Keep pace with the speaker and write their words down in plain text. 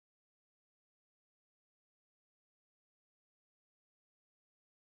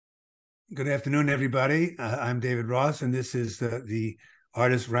Good afternoon, everybody. I'm David Ross, and this is the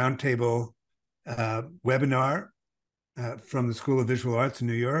Artists Roundtable webinar from the School of Visual Arts in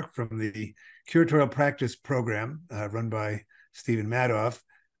New York, from the Curatorial Practice program run by Stephen Madoff.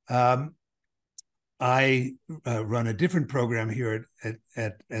 I run a different program here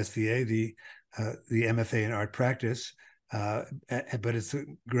at SVA, the MFA in Art Practice, but it's a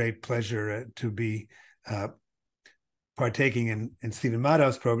great pleasure to be partaking in Stephen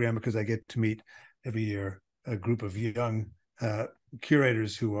Madoff's program, because I get to meet every year a group of young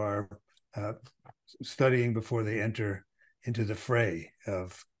curators who are studying before they enter into the fray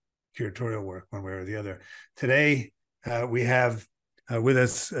of curatorial work one way or the other. Today, we have with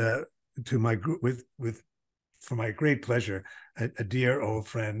us for my great pleasure, a dear old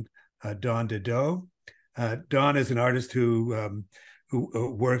friend, Dawn DeDeaux. Dawn is an artist who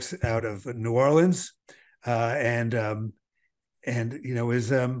works out of New Orleans. And you know,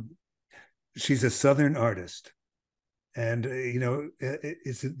 she's a Southern artist, and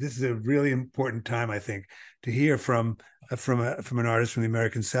this is a really important time, I think, to hear from an artist from the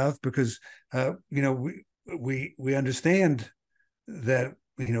American South, because we understand that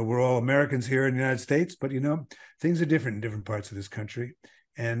we're all Americans here in the United States, but things are different in different parts of this country,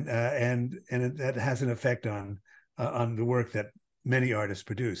 and that has an effect on the work that many artists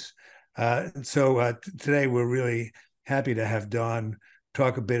produce. So today we're really happy to have Dawn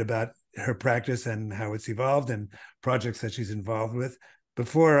talk a bit about her practice and how it's evolved and projects that she's involved with.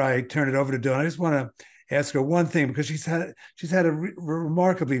 Before I turn it over to Dawn, I just want to ask her one thing, because she's had a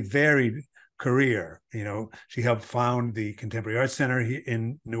remarkably varied career. She helped found the Contemporary Arts Center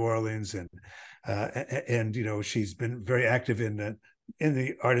in New Orleans, and she's been very active in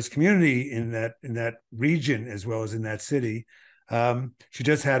the artist community in that region as well as in that city. She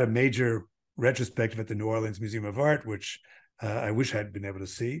just had a major retrospective at the New Orleans Museum of Art, which I wish I'd been able to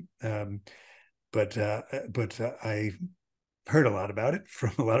see, but I heard a lot about it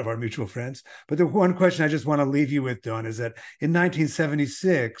from a lot of our mutual friends. But the one question I just want to leave you with, Dawn, is that in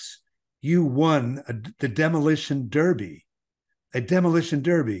 1976, you won the Demolition Derby,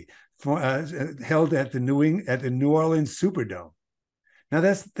 for, held at the New Orleans Superdome. Now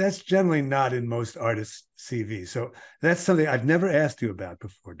that's generally not in most artists' CVs. So that's something I've never asked you about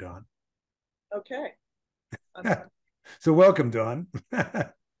before, Dawn. Okay. So welcome, Dawn.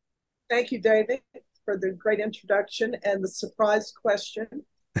 Thank you, David, for the great introduction and the surprise question.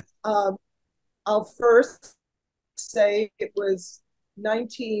 I'll first say it was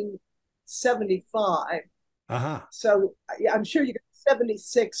 1975. So I'm sure you got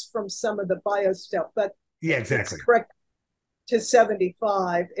 76 from some of the bio stuff, but yeah, exactly. It's correct. To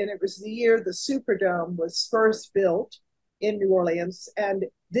 75, and it was the year the Superdome was first built in New Orleans, and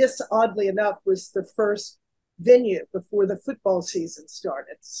this, oddly enough, was the first venue before the football season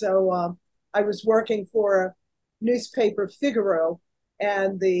started. So I was working for a newspaper, Figaro,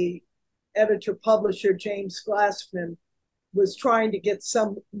 and the editor-publisher, James Glassman, was trying to get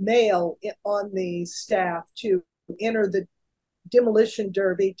some male on the staff to enter the demolition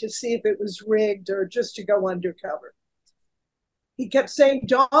derby to see if it was rigged or just to go undercover. He kept saying,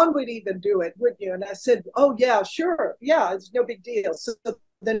 Dawn would even do it, wouldn't you? And I said, oh, yeah, sure. Yeah, it's no big deal. So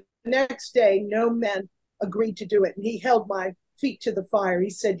the next day, no men agreed to do it. And he held my feet to the fire.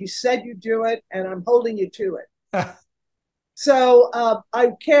 He said you'd do it, and I'm holding you to it. So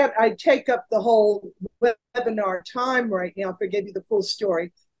I take up the whole webinar time right now if I give you the full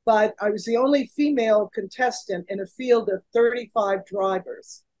story. But I was the only female contestant in a field of 35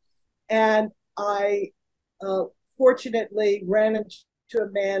 drivers. And I fortunately ran into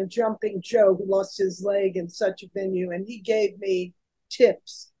a man, Jumping Joe, who lost his leg in such a venue, and he gave me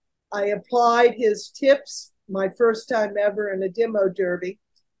tips. I applied his tips my first time ever in a demo derby.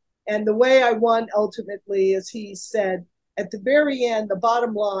 And the way I won ultimately is, he said, at the very end, the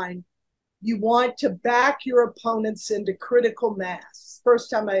bottom line, you want to back your opponents into critical mass.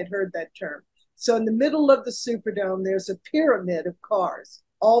 First time I had heard that term. So in the middle of the Superdome, there's a pyramid of cars,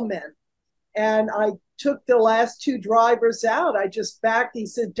 all men. And I took the last two drivers out. I just backed. He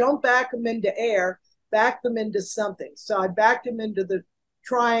said, don't back them into air, back them into something. So I backed him into the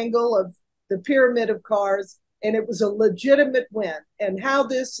triangle of the pyramid of cars, and it was a legitimate win. And how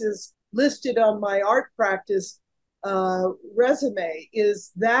this is listed on my art practice resume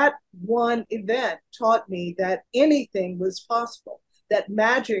is that one event taught me that anything was possible, that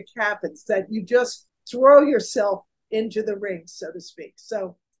magic happens, that you just throw yourself into the ring, so to speak.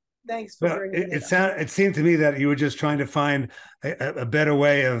 So Thanks for bringing it up. It seemed to me that you were just trying to find a better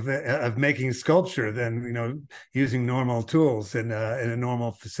way of making sculpture than, you know, using normal tools in a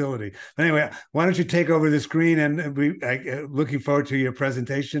normal facility. But anyway, why don't you take over the screen, and looking forward to your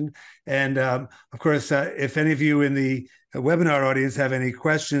presentation. And of course, if any of you in the webinar audience have any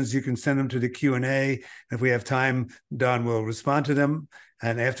questions, you can send them to the Q&A. If we have time, Dawn will respond to them.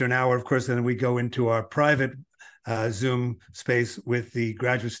 And after an hour, of course, then we go into our private Zoom space with the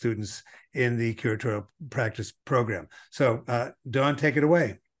graduate students in the Curatorial Practice program. So Dawn, take it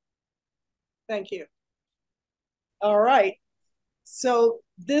away. Thank you. All right. So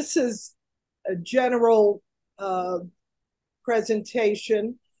this is a general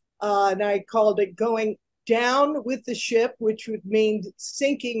presentation, and I called it Going Down with the Ship, which would mean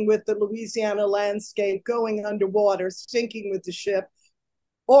sinking with the Louisiana landscape, going underwater, sinking with the ship,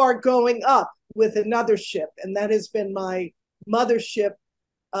 or going up with another ship. And that has been my mothership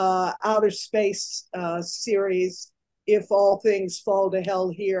outer space series, If All Things Fall to Hell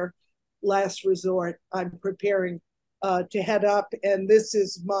Here, Last Resort. I'm preparing to head up, and this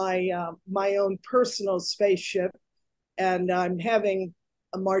is my my own personal spaceship, and I'm having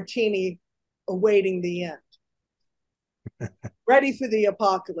a martini awaiting the end. Ready for the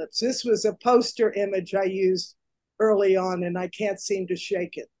apocalypse. This was a poster image I used early on, and I can't seem to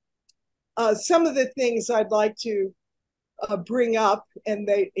shake it. Some of the things I'd like to bring up, and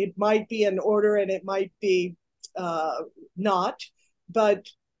it might be in order and it might be not, but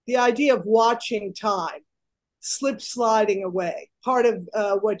the idea of watching time, slip sliding away. Part of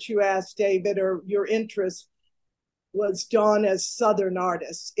what you asked, David, or your interest was Dawn as Southern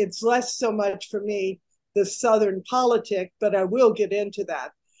artist. It's less so much for me the Southern politic, but I will get into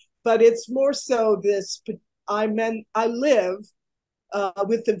that. But it's more so this, I live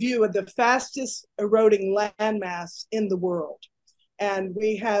with the view of the fastest eroding landmass in the world. And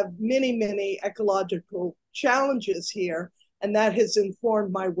we have many, many ecological challenges here, and that has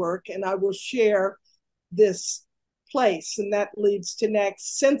informed my work. And I will share this place, and that leads to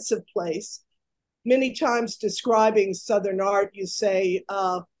next, sense of place. Many times describing Southern art, you say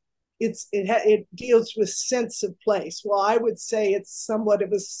it deals with sense of place. Well, I would say it's somewhat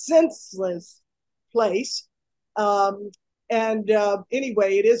of a senseless place.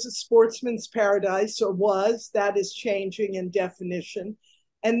 Anyway, it is a sportsman's paradise, or was. That is changing in definition.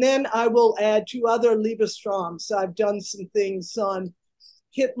 And then I will add two other Liebestraums. I've done some things on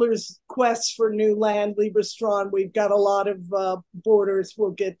Hitler's quest for new land, Liebestraum. We've got a lot of borders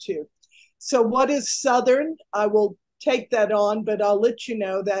we'll get to. So what is Southern? I will take that on, but I'll let you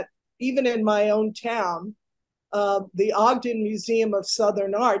know that even in my own town, the Ogden Museum of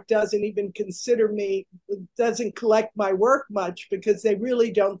Southern Art doesn't even consider me, doesn't collect my work much, because they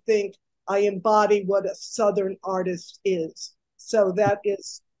really don't think I embody what a Southern artist is. So that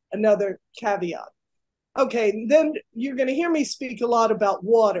is another caveat. Okay, then you're going to hear me speak a lot about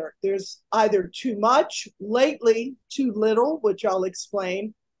water. There's either too much, lately too little, which I'll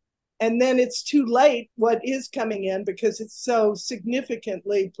explain, and then it's too late what is coming in because it's so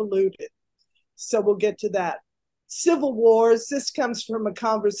significantly polluted. So we'll get to that. Civil wars, this comes from a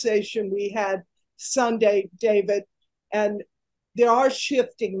conversation we had Sunday, David, and there are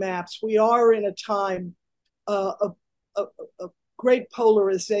shifting maps. We are in a time of great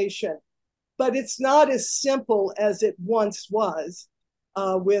polarization, but it's not as simple as it once was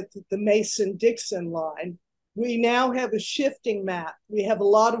with the Mason-Dixon line. We now have a shifting map. We have a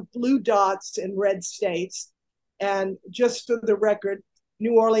lot of blue dots in red states. And just for the record,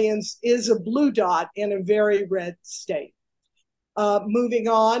 New Orleans is a blue dot in a very red state. Moving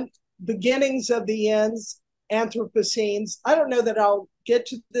on, beginnings of the ends, Anthropocenes. I don't know that I'll get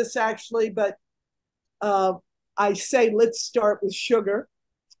to this actually, but I say let's start with sugar.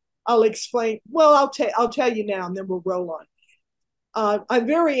 I'll explain. Well, I'll tell you now, and then we'll roll on. I'm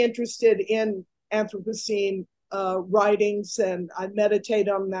very interested in Anthropocene writings, and I meditate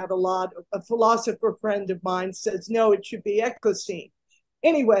on that a lot. A philosopher friend of mine says, no, it should be Ecocene.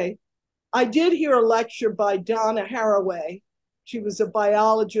 Anyway, I did hear a lecture by Donna Haraway. She was a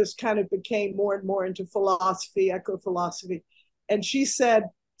biologist, kind of became more and more into philosophy, eco-philosophy. And she said,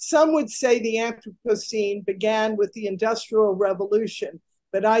 some would say the Anthropocene began with the Industrial Revolution,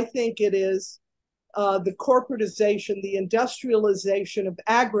 but I think it is the corporatization, the industrialization of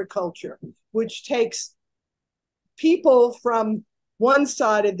agriculture, which takes people from one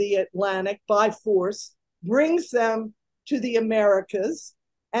side of the Atlantic by force, brings them to the Americas,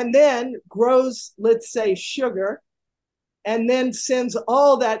 and then grows, let's say, sugar, and then sends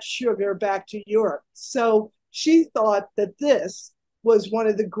all that sugar back to Europe. So she thought that this was one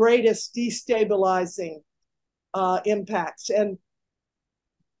of the greatest destabilizing impacts. And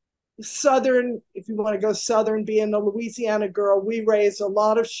Southern, if you want to go Southern, being a Louisiana girl, we raise a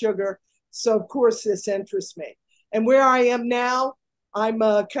lot of sugar. So of course this interests me. And where I am now, I'm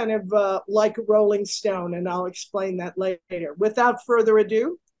kind of like a rolling stone, and I'll explain that later. Without further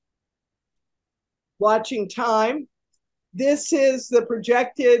ado, watching time. This is the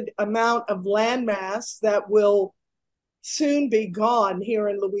projected amount of landmass that will soon be gone here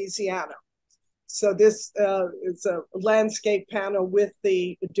in Louisiana. So this is a landscape panel with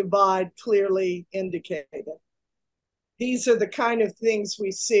the divide clearly indicated. These are the kind of things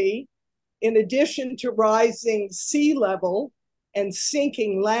we see. In addition to rising sea level and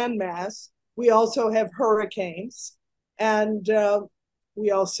sinking landmass, we also have hurricanes. And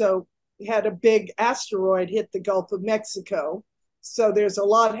we also had a big asteroid hit the Gulf of Mexico. So there's a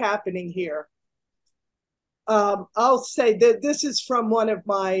lot happening here. I'll say that this is from one of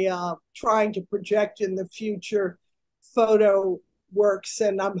my trying to project in the future photo works,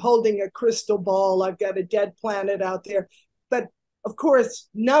 and I'm holding a crystal ball. I've got a dead planet out there. But of course,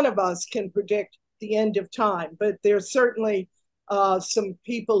 none of us can predict the end of time, but there's certainly some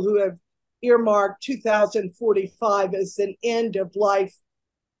people who have earmarked 2045 as an end of life,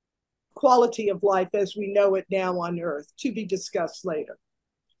 quality of life as we know it now on Earth, to be discussed later.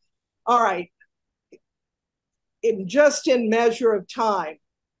 All right. In measure of time,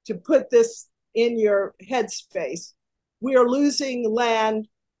 to put this in your headspace, we are losing land,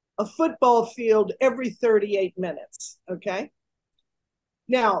 a football field, every 38 minutes, okay?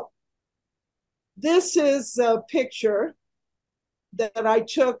 Now, this is a picture that I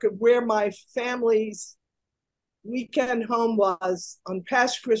took of where my family's weekend home was on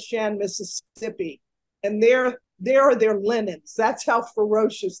Pass Christian, Mississippi. And there are their linens. That's how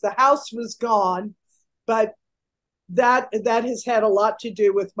ferocious. The house was gone, but that has had a lot to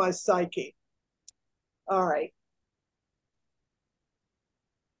do with my psyche. All right.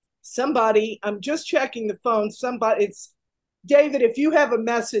 Somebody, I'm just checking the phone. Somebody, it's David, if you have a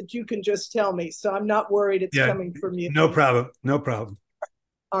message, you can just tell me. So I'm not worried it's coming from you. No problem. No problem.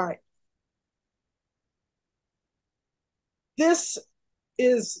 All right. This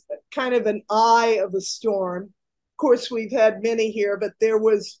is kind of an eye of a storm. Of course, we've had many here, but there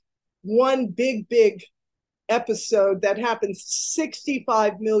was one big episode that happened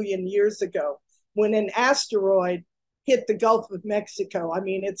 65 million years ago when an asteroid hit the Gulf of Mexico. I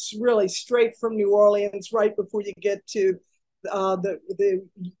mean, it's really straight from New Orleans, right before you get to the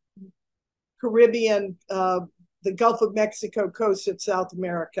Caribbean, the Gulf of Mexico coast of South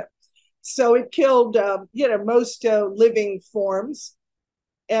America. So it killed, most living forms.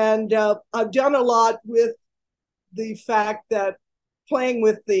 And I've done a lot with the fact that playing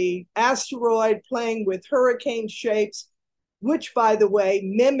with the asteroid, playing with hurricane shapes, which, by the way,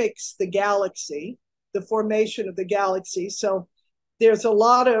 mimics the galaxy, the formation of the galaxy. So there's a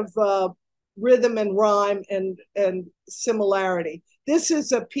lot of rhythm and rhyme and similarity. This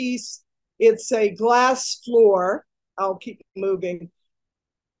is a piece, it's a glass floor. I'll keep moving.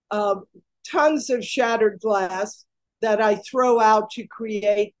 Tons of shattered glass that I throw out to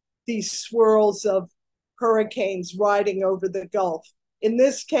create these swirls of hurricanes riding over the Gulf. In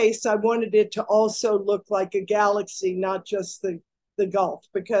this case, I wanted it to also look like a galaxy, not just the Gulf,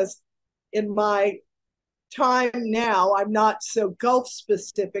 because in my time now, I'm not so Gulf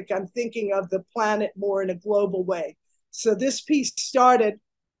specific. I'm thinking of the planet more in a global way. So this piece started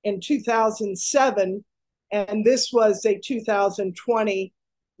in 2007, and this was a 2020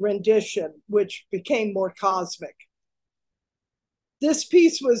 rendition, which became more cosmic. This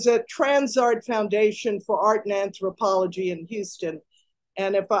piece was at Transart Foundation for Art and Anthropology in Houston.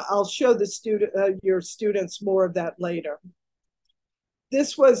 And I'll show the your students more of that later.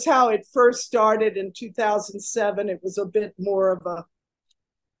 This was how it first started in 2007. It was a bit more of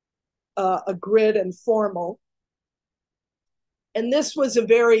a grid and formal. And this was a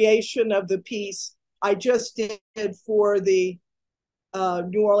variation of the piece I just did for the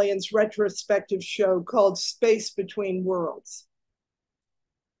New Orleans retrospective show called Space Between Worlds.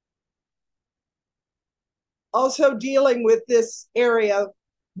 Also dealing with this area,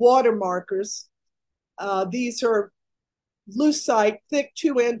 water markers. These are lucite, thick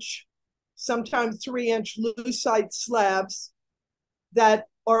 2-inch, sometimes 3-inch lucite slabs that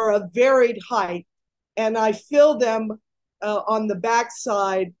are of varied height. And I fill them on the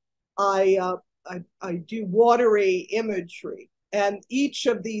backside. I do watery imagery. And each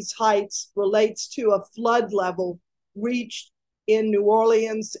of these heights relates to a flood level reached in New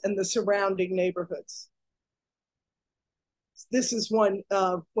Orleans and the surrounding neighborhoods. This is one,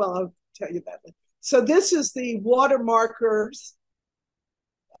 well, I'll tell you that. So this is the water markers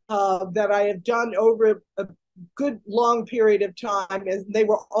that I have done over good long period of time, and they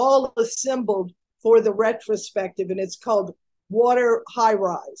were all assembled for the retrospective, and it's called Water High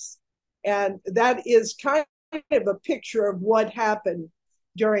Rise. And that is kind of a picture of what happened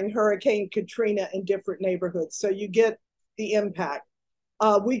during Hurricane Katrina in different neighborhoods. So you get the impact.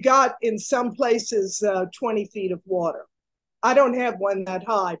 We got in some places 20 feet of water. I don't have one that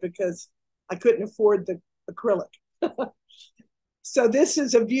high because I couldn't afford the acrylic. So this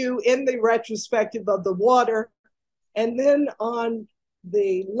is a view in the retrospective of the water. And then on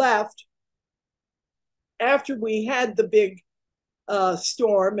the left, after we had the big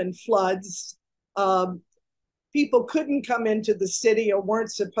storm and floods, people couldn't come into the city or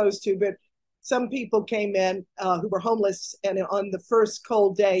weren't supposed to, but some people came in who were homeless, and on the first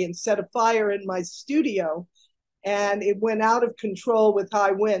cold day and set a fire in my studio, and it went out of control with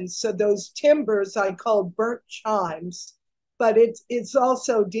high winds. So those timbers I called burnt chimes, but it's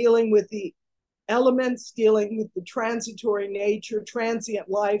also dealing with the elements, dealing with the transitory nature, transient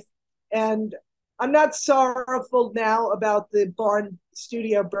life. And I'm not sorrowful now about the barn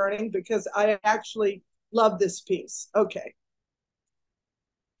studio burning because I actually love this piece. Okay.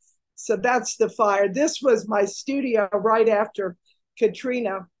 So that's the fire. This was my studio right after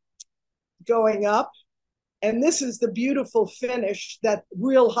Katrina going up. And this is the beautiful finish that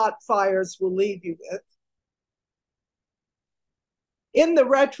real hot fires will leave you with. In the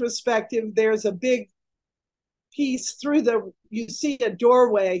retrospective, there's a big piece through you see a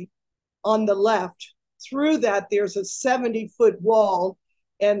doorway on the left. Through that, there's a 70-foot wall.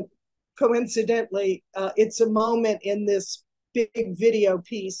 And coincidentally, it's a moment in this big video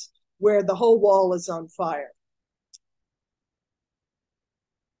piece where the whole wall is on fire.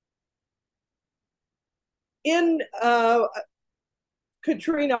 In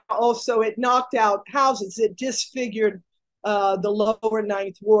Katrina also, it knocked out houses. It disfigured the lower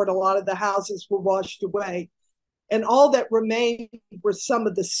Ninth Ward. A lot of the houses were washed away. And all that remained were some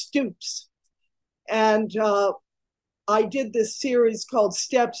of the stoops. And I did this series called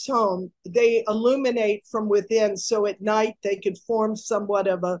Steps Home. They illuminate from within, so at night they could form somewhat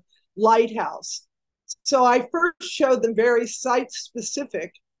of a lighthouse. So I first showed them very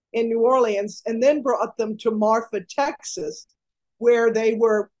site-specific in New Orleans, and then brought them to Marfa, Texas, where they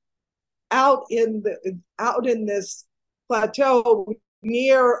were out in this plateau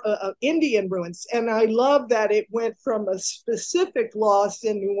near Indian ruins. And I love that it went from a specific loss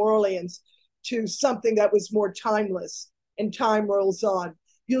in New Orleans to something that was more timeless, and time rolls on.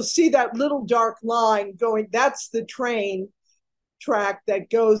 You'll see that little dark line going, that's the train track that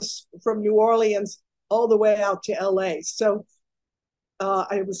goes from New Orleans all the way out to LA. So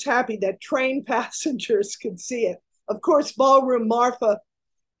I was happy that train passengers could see it. Of course, Ballroom Marfa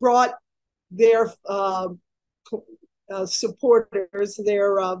brought their supporters,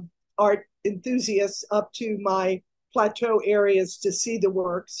 their art enthusiasts up to my plateau areas to see the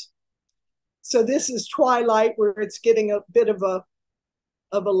works. So this is twilight, where it's getting a bit of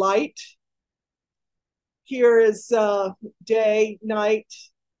a light. Here is day, night.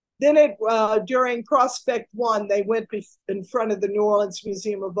 Then during Prospect 1, they went in front of the New Orleans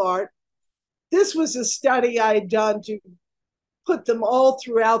Museum of Art. This was a study I had done to put them all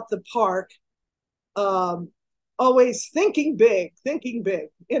throughout the park. Always thinking big.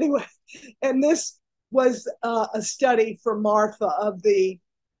 Anyway, and this was a study for Marfa of the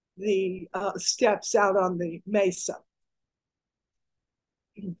steps out on the mesa.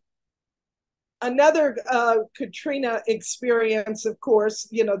 Another Katrina experience, of course,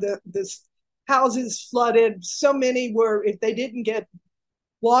 the houses flooded. So many were, if they didn't get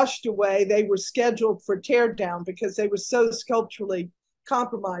washed away, they were scheduled for tear down because they were so sculpturally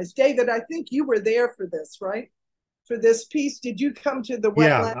compromised. David, I think you were there for this, right? For this piece, did you come to the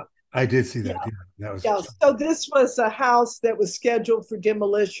wetland? Yeah, I did see that. Yeah. That was yeah. So this was a house that was scheduled for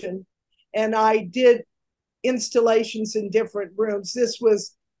demolition, and I did installations in different rooms. This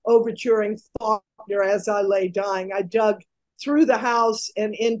was overturing Faulkner as I lay dying. I dug through the house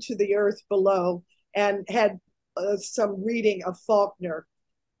and into the earth below, and had some reading of Faulkner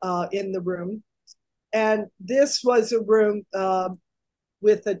in the room. And this was a room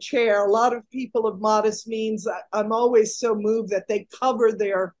with a chair. A lot of people of modest means, I'm always so moved that they cover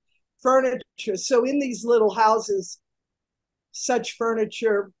their furniture. So in these little houses, such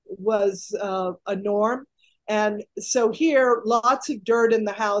furniture was a norm. And so here, lots of dirt in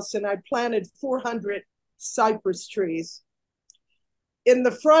the house, and I planted 400 cypress trees. In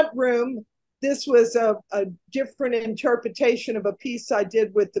the front room, this was a different interpretation of a piece I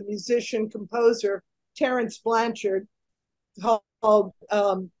did with the musician-composer Terence Blanchard called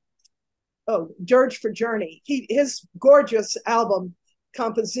Dirge for Journey. His gorgeous album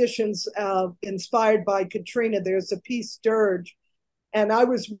compositions inspired by Katrina. There's a piece, Dirge, and I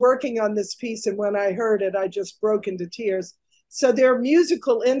was working on this piece, and when I heard it, I just broke into tears. So there are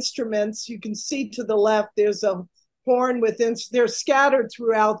musical instruments. You can see to the left, there's a horn within, they're scattered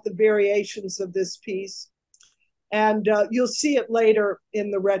throughout the variations of this piece. And you'll see it later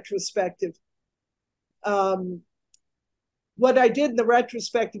in the retrospective. What I did in the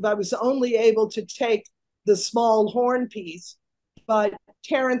retrospective, I was only able to take the small horn piece, but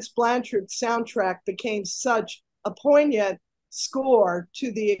Terence Blanchard's soundtrack became such a poignant score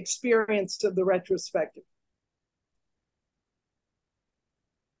to the experience of the retrospective.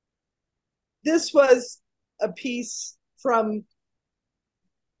 This was a piece from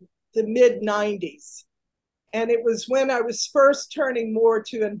the mid-90s, and it was when I was first turning more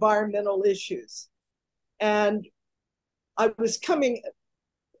to environmental issues. And I was coming,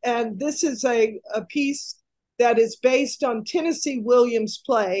 and this is a piece that is based on Tennessee Williams'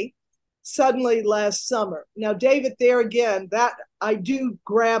 play, Suddenly Last Summer. Now, David, there again, that I do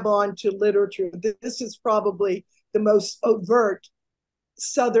grab on to literature. This is probably the most overt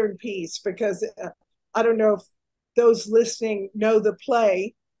Southern piece, because I don't know if those listening know the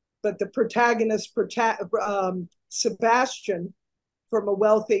play, but the protagonist, Sebastian, from a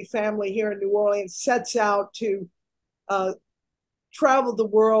wealthy family here in New Orleans, sets out to travel the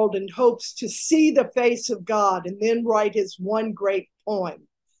world in hopes to see the face of God and then write his one great poem.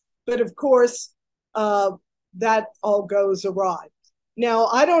 But of course, that all goes awry. Now,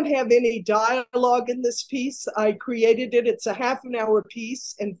 I don't have any dialogue in this piece. I created it. It's a half-an-hour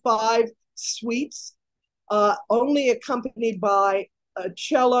piece in 5 suites, only accompanied by a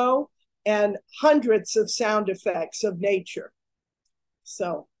cello and hundreds of sound effects of nature.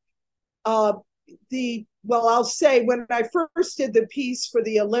 So, I'll say when I first did the piece for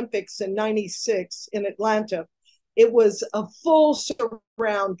the Olympics in '96 in Atlanta, it was a full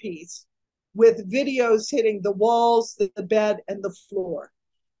surround piece with videos hitting the walls, the bed, and the floor.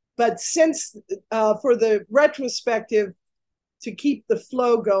 But since for the retrospective, to keep the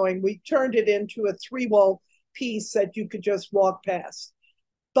flow going, we turned it into a 3-wall piece that you could just walk past.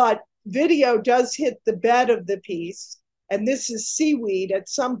 But video does hit the bed of the piece, and this is seaweed. At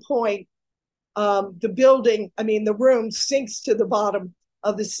some point, the room sinks to the bottom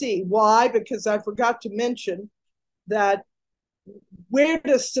of the sea. Why? Because I forgot to mention that where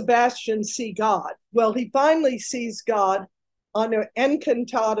does Sebastian see God? Well, he finally sees God on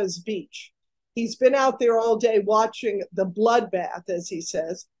Encantadas Beach. He's been out there all day watching the bloodbath, as he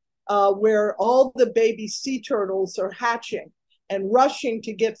says, where all the baby sea turtles are hatching and rushing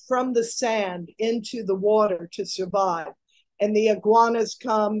to get from the sand into the water to survive. And the iguanas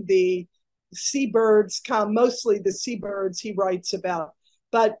come, the seabirds come, mostly the seabirds he writes about.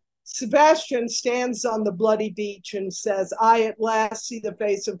 But Sebastian stands on the bloody beach and says, I at last see the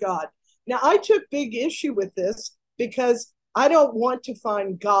face of God. Now, I took big issue with this because I don't want to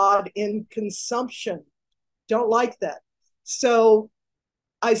find God in consumption. Don't like that. So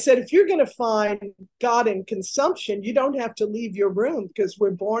I said, if you're going to find God in consumption, you don't have to leave your room, because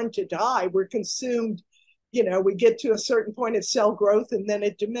we're born to die. We're consumed. We get to a certain point of cell growth and then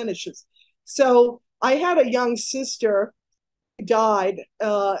it diminishes. So I had a young sister who died,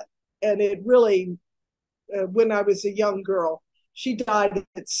 and it really, when I was a young girl, she died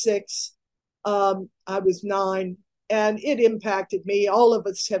at 6. I was 9, and it impacted me. All of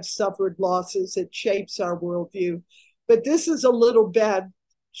us have suffered losses. It shapes our worldview. But this is a little bed.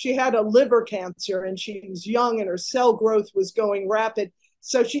 She had a liver cancer, and she was young, and her cell growth was going rapid.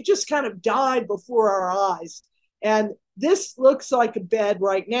 So she just kind of died before our eyes. And this looks like a bed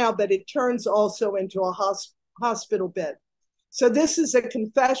right now, but it turns also into a hospital bed. So this is a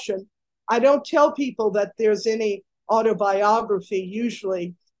confession. I don't tell people that there's any autobiography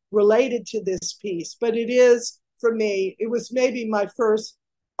usually related to this piece, but it is, for me, it was maybe my first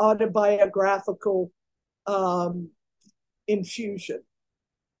autobiographical infusion.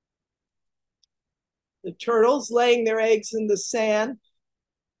 The turtles laying their eggs in the sand.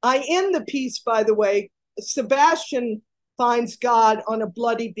 I end the piece, by the way, Sebastian finds God on a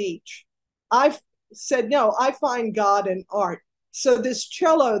bloody beach. I said, no, I find God in art. So this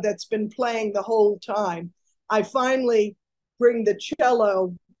cello that's been playing the whole time, I finally bring the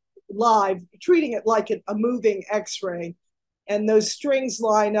cello live, treating it like a moving X-ray. And those strings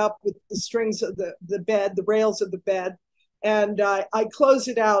line up with the strings of the bed, the rails of the bed. And I close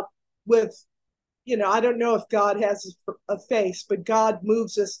it out with, I don't know if God has a face, but God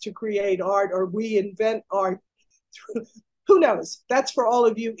moves us to create art, or we invent art. Who knows? That's for all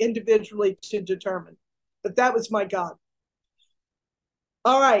of you individually to determine. But that was my God.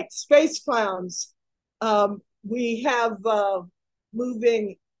 All right, space clowns. We have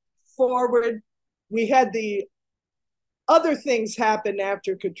moving forward. We had the other things happen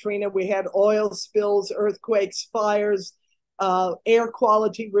after Katrina. We had oil spills, earthquakes, fires, air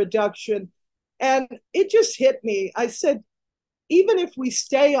quality reduction. And it just hit me. I said, even if we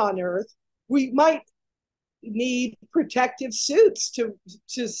stay on Earth, we might need protective suits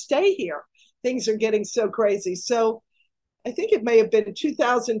to stay here. Things are getting so crazy. So I think it may have been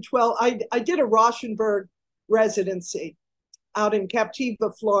 2012. I did a Rauschenberg residency out in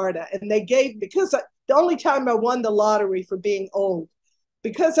Captiva, Florida. And they gave, because the only time I won the lottery for being old,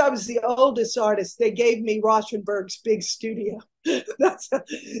 because I was the oldest artist, they gave me Rauschenberg's big studio. It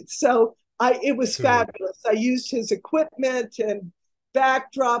was fabulous. I used his equipment and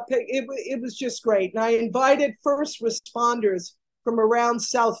backdrop. It was just great. And I invited first responders from around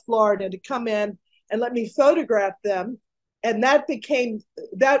South Florida to come in and let me photograph them. And that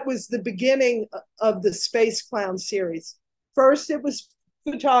was the beginning of the Space Clown series. First, it was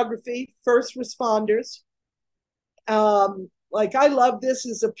photography, first responders. Like, I love this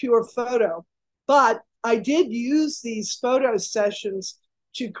as a pure photo, but I did use these photo sessions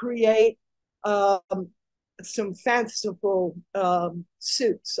to create some fanciful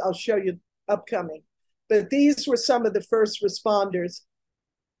suits. I'll show you upcoming. But these were some of the first responders.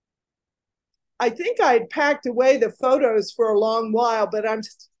 I think I had packed away the photos for a long while, but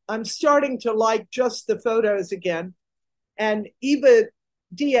I'm starting to like just the photos again. And Eva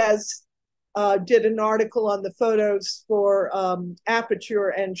Diaz did an article on the photos for Aperture,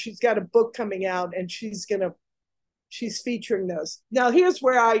 and she's got a book coming out, and she's featuring those. Now, here's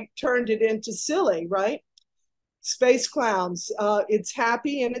where I turned it into silly, right? Space clowns. It's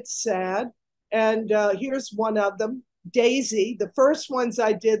happy and it's sad. And here's one of them, Daisy. The first ones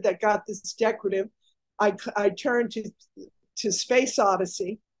I did that got this decorative, I turned to Space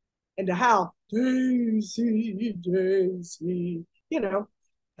Odyssey and to Hal. Daisy, Daisy,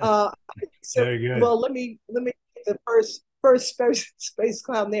 so, very good. Well, let me the first space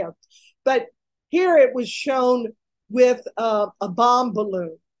clown there. But here it was shown with a bomb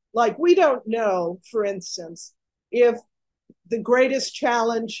balloon. Like, we don't know, for instance, if the greatest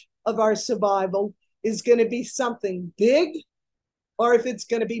challenge of our survival is going to be something big or if it's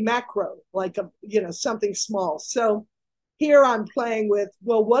going to be macro, like something small. So here I'm playing with,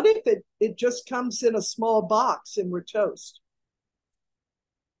 well, what if it just comes in a small box and we're toast?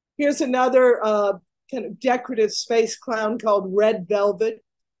 Here's another kind of decorative space clown called Red Velvet,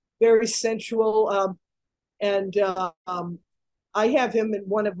 very sensual. I have him in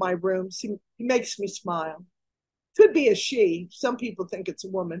one of my rooms. He makes me smile. Could be a she. Some people think it's a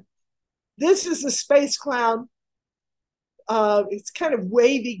woman. This is a space clown. It's kind of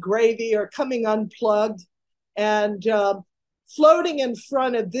wavy gravy or coming unplugged. And floating in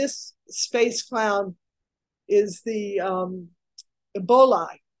front of this space clown is the Ebola.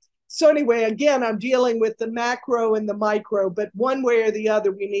 So anyway, again, I'm dealing with the macro and the micro, but one way or the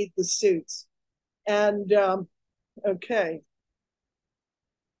other, we need the suits. And okay.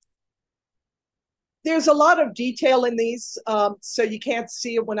 There's a lot of detail in these, so you can't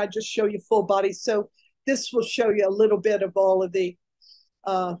see it when I just show you full body. So this will show you a little bit of all of the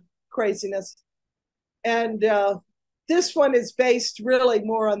craziness. And this one is based really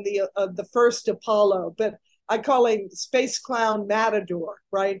more on the first Apollo, but I call him Space Clown Matador,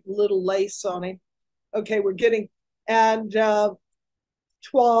 right? Little lace on him. Okay, we're getting, and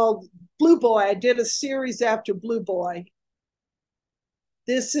 12, Blue Boy. I did a series after Blue Boy.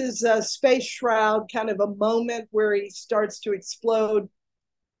 This is a Space Shroud, kind of a moment where he starts to explode.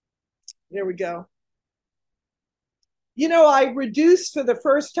 There we go. I reduced, for the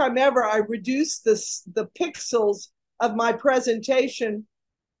first time ever, I reduced the pixels of my presentation,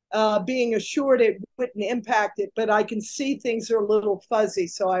 being assured it wouldn't impact it, but I can see things are a little fuzzy,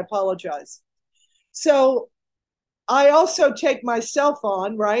 so I apologize. So I also take myself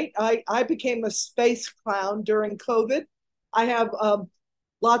on, right? I became a space clown during COVID. I have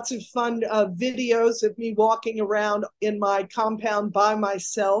lots of fun videos of me walking around in my compound by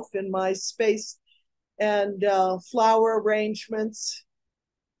myself in my space and flower arrangements.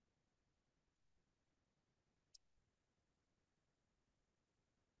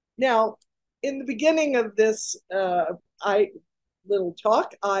 Now, in the beginning of this little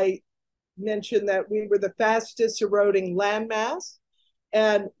talk, I mentioned that we were the fastest eroding landmass.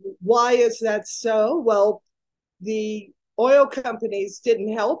 And why is that so? Well, the oil companies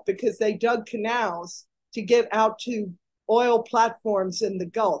didn't help because they dug canals to get out to oil platforms in the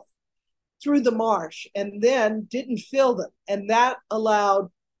Gulf through the marsh and then didn't fill them. And that allowed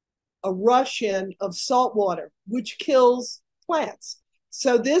a rush in of salt water, which kills plants.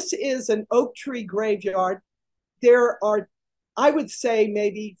 So this is an oak tree graveyard. There are I would say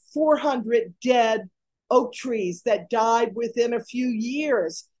maybe 400 dead oak trees that died within a few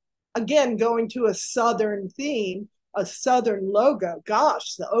years. Again, going to a Southern theme, a Southern logo.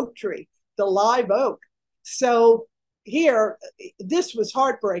 Gosh, the oak tree, the live oak. So here, this was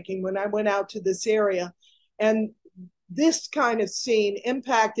heartbreaking when I went out to this area. And this kind of scene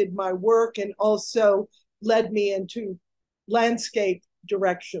impacted my work and also led me into landscape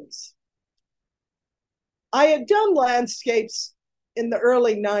directions. I had done landscapes in the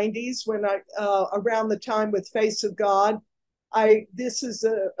early 90s when around the time with Face of God. This is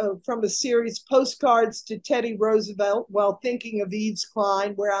from a series, Postcards to Teddy Roosevelt, while thinking of Yves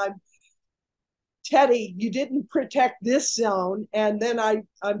Klein, where I'm, Teddy, you didn't protect this zone. And then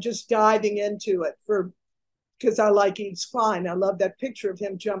I'm just diving into it because I like Yves Klein. I love that picture of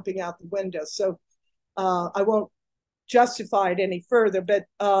him jumping out the window. So I won't justify it any further, but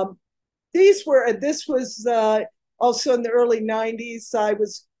this was also in the early 90s. I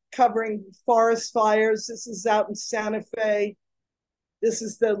was covering forest fires. This is out in Santa Fe. This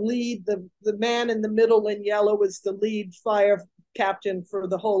is the lead, the man in the middle in yellow is the lead fire captain for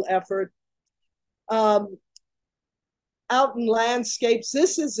the whole effort. Out in landscapes,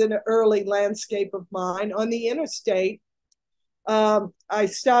 this is an early landscape of mine on the interstate. I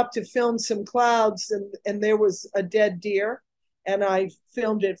stopped to film some clouds and there was a dead deer, and I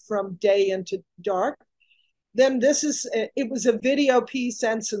filmed it from day into dark. Then it was a video piece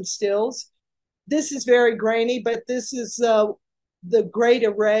and some stills. This is very grainy, but this is the Great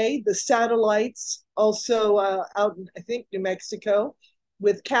Array, the satellites, also out in, I think, New Mexico,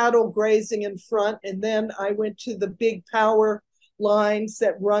 with cattle grazing in front. And then I went to the big power lines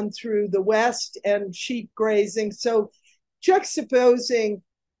that run through the West and sheep grazing. So juxtaposing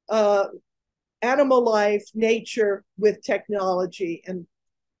animal life, nature with technology. And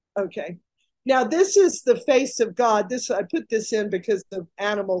okay. Now this is the Face of God. I put this in because of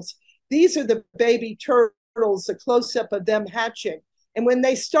animals. These are the baby turtles, a close-up of them hatching. And when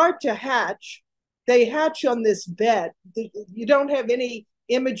they start to hatch, they hatch on this bed. You don't have any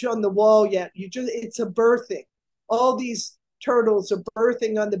image on the wall yet. It's a birthing. All these turtles are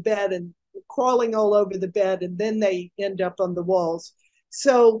birthing on the bed and crawling all over the bed, and then they end up on the walls.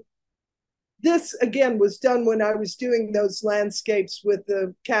 So this, again, was done when I was doing those landscapes with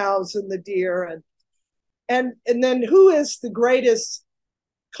the cows and the deer. And then who is the greatest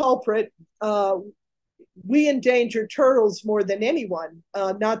culprit? We endanger turtles more than anyone,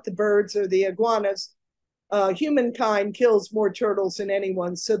 not the birds or the iguanas. Humankind kills more turtles than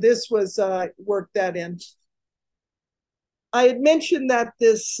anyone. So this was worked that in. I had mentioned that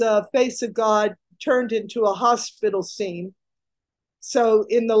this Face of God turned into a hospital scene. So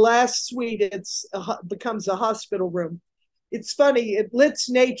in the last suite, it becomes a hospital room. It's funny, it lets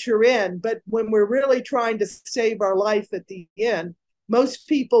nature in, but when we're really trying to save our life at the end, most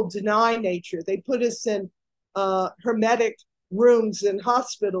people deny nature. They put us in hermetic rooms in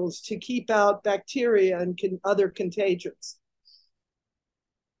hospitals to keep out bacteria and other contagions.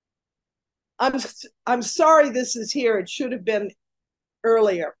 I'm sorry this is here. It should have been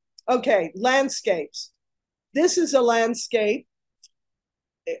earlier. Okay, landscapes. This is a landscape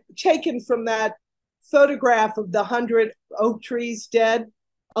taken from that photograph of the 100 oak trees dead.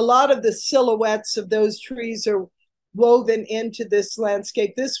 A lot of the silhouettes of those trees are woven into this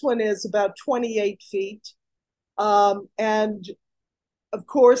landscape. This one is about 28 feet. And of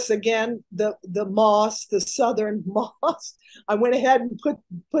course, again, the moss, the southern moss. I went ahead and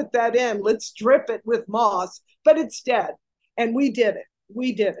put that in. Let's drip it with moss, but it's dead. And we did it.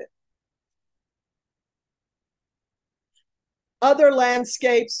 We did it. Other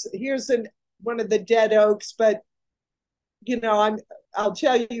landscapes, here's one of the dead oaks, but I'll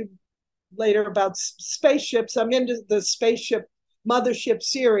tell you later about spaceships. I'm into the spaceship mothership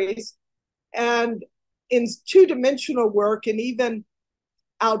series, and in two-dimensional work and even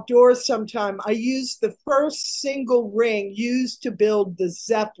outdoors sometime, I use the first single ring used to build the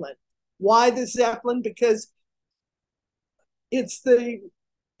Zeppelin. Why the Zeppelin? Because it's the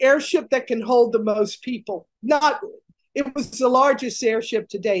airship that can hold the most people. It was the largest airship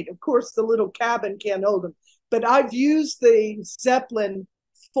to date. Of course, the little cabin can't hold them. But I've used the Zeppelin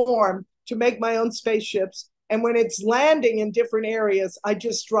form to make my own spaceships. And when it's landing in different areas, I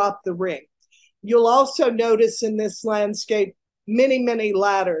just drop the ring. You'll also notice in this landscape many, many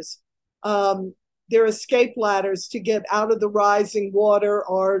ladders. They're escape ladders to get out of the rising water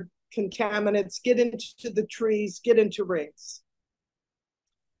or contaminants, get into the trees, get into rings.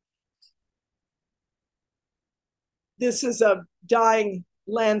 This is a dying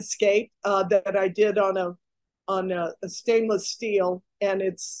landscape that I did on a stainless steel, and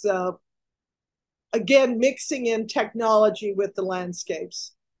it's again, mixing in technology with the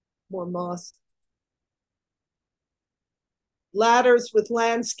landscapes. More moss. Ladders with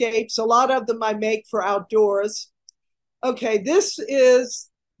landscapes. A lot of them I make for outdoors. Okay, this is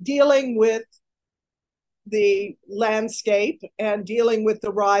dealing with the landscape and dealing with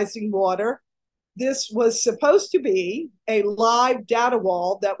the rising water. This was supposed to be a live data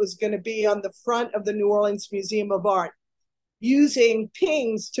wall that was going to be on the front of the New Orleans Museum of Art, using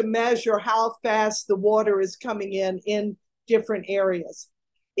pings to measure how fast the water is coming in different areas.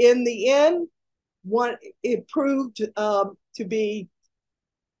 In the end, it proved to be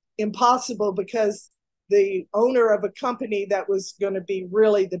impossible because the owner of a company that was going to be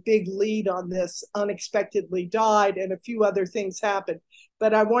really the big lead on this unexpectedly died, and a few other things happened.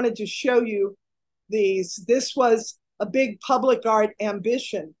 But I wanted to show you these. This was a big public art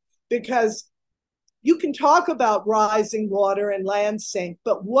ambition, because you can talk about rising water and land sink,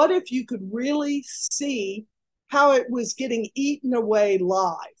 but what if you could really see how it was getting eaten away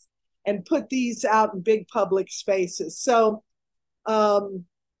live and put these out in big public spaces? So,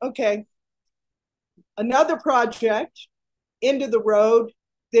 okay. Another project, Into the Road.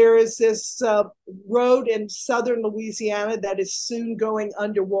 There is this road in southern Louisiana that is soon going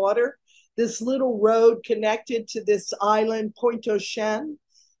underwater. This little road connected to this island, Pointe-aux-Chenes,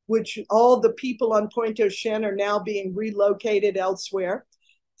 which all the people on Pointe-aux-Chenes are now being relocated elsewhere.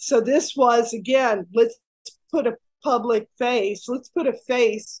 So this was, again, let's put a public face, let's put a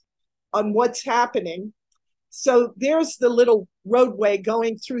face on what's happening. So there's the little roadway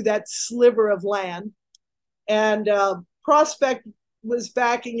going through that sliver of land. And Prospect was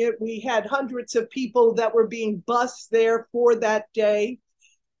backing it. We had hundreds of people that were being bused there for that day.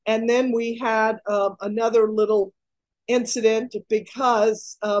 And then we had another little incident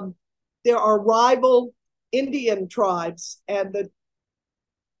because there are rival Indian tribes, and the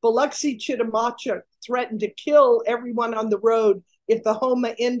Biloxi Chitimacha threatened to kill everyone on the road if the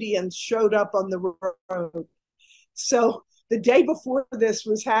Homa Indians showed up on the road. So the day before this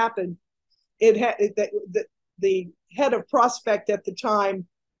was happened, the head of Prospect at the time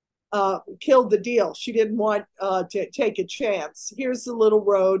killed the deal. She didn't want to take a chance. Here's the little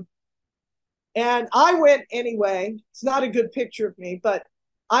road. And I went anyway. It's not a good picture of me, but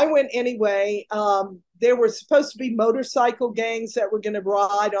I went anyway. There were supposed to be motorcycle gangs that were going to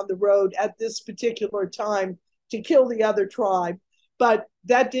ride on the road at this particular time to kill the other tribe, but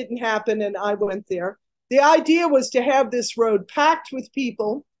that didn't happen, and I went there. The idea was to have this road packed with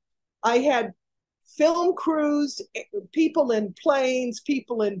people. I had film crews, people in planes,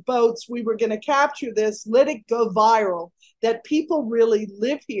 people in boats. We were going to capture this, let it go viral, that people really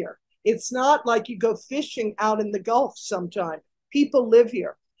live here. It's not like you go fishing out in the Gulf sometime. People live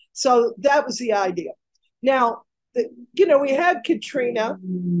here. So that was the idea. Now, we had Katrina,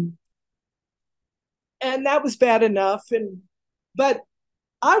 and that was bad enough. But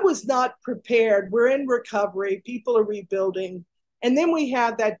I was not prepared. We're in recovery. People are rebuilding. And then we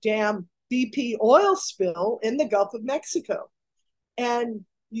had that damn BP oil spill in the Gulf of Mexico. And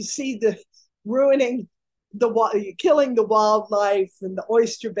you see the ruining, killing the wildlife and the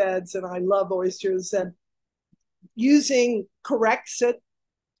oyster beds. And I love oysters. And using Corexit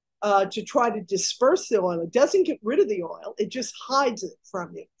to try to disperse the oil. It doesn't get rid of the oil. It just hides it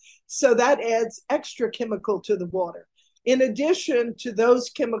from you. So that adds extra chemical to the water. In addition to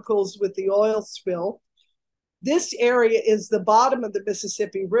those chemicals with the oil spill, this area is the bottom of the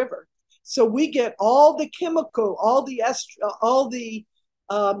Mississippi River. So we get all the chemical, all the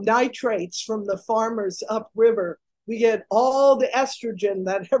nitrates from the farmers upriver. We get all the estrogen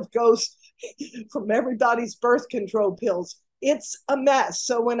that goes from everybody's birth control pills. It's a mess.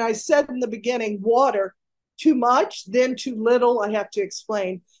 So when I said in the beginning, water, too much, then too little, I have to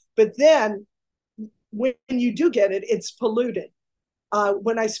explain. But then when you do get it, it's polluted.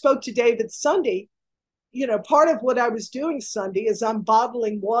 When I spoke to David Sunday, part of what I was doing Sunday is I'm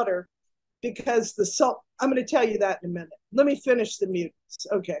bottling water because the salt, I'm going to tell you that in a minute. Let me finish the mutants.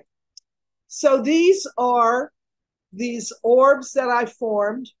 Okay. So these are these orbs that I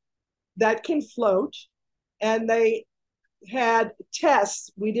formed that can float, and they had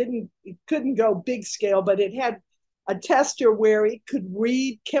tests. It couldn't go big scale, but it had a tester where it could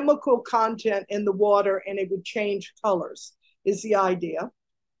read chemical content in the water and it would change colors, is the idea.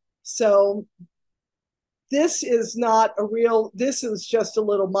 So this is not a real, this is just a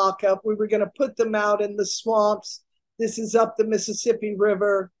little mock-up. We were going to put them out in the swamps. This is up the Mississippi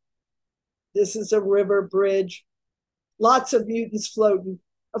River. This is a river bridge. Lots of mutants floating.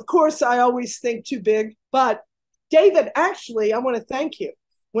 Of course, I always think too big, but David, actually, I want to thank you.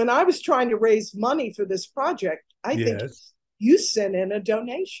 When I was trying to raise money for this project, I think you sent in a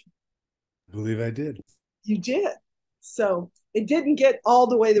donation. I believe I did. You did. So it didn't get all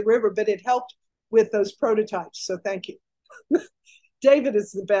the way the river, but it helped with those prototypes. So thank you. David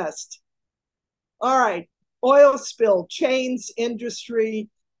is the best. All right. Oil spill, chains industry.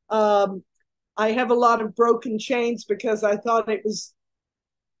 I have a lot of broken chains because I thought it was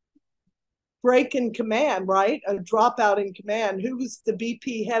break in command, right? A dropout in command. Who was the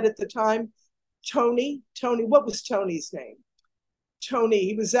BP head at the time? Tony. What was Tony's name? Tony.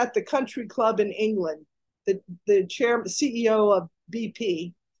 He was at the country club in England, the chair, CEO of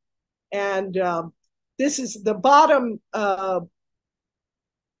BP. And this is the bottom. The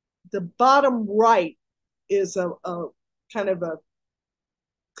bottom right is a kind of a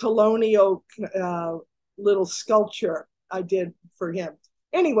colonial little sculpture I did for him.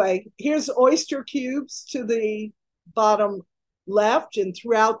 Anyway, here's oyster cubes to the bottom left, and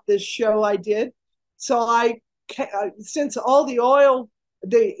throughout this show I did. So since the oil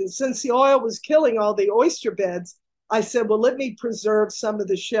was killing all the oyster beds, I said, well, let me preserve some of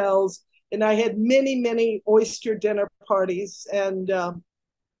the shells. And I had many, many oyster dinner parties, and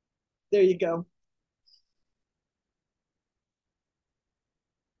there you go.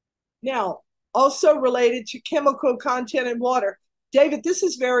 Now, also related to chemical content in water. David, this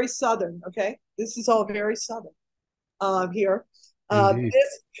is very Southern, okay? This is all very Southern here.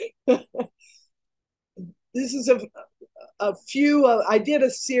 This is a few, I did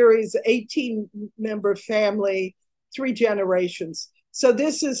a series, 18-member family, 3 generations. So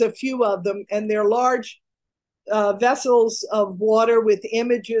this is a few of them, and they're large vessels of water with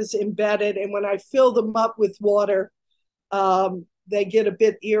images embedded. And when I fill them up with water, they get a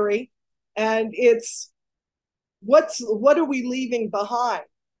bit eerie. And it's, what are we leaving behind?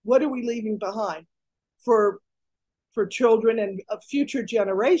 What are we leaving behind for children and future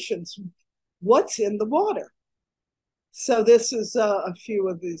generations? What's in the water? So this is a few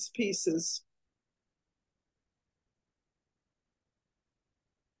of these pieces.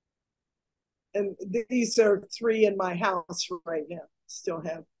 And these are 3 in my house right now, still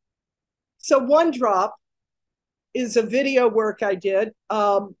have. So One Drop is a video work I did.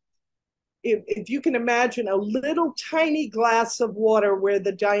 If you can imagine a little tiny glass of water where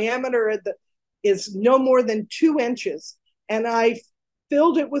the diameter is no more than 2 inches. And I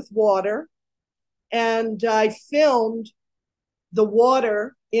filled it with water, and I filmed the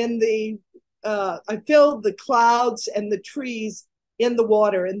water in I filled the clouds and the trees in the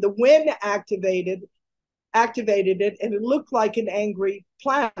water, and the wind activated it, and it looked like an angry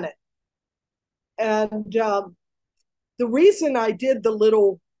planet. And the reason I did the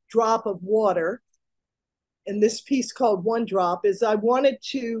little drop of water in this piece called One Drop is I wanted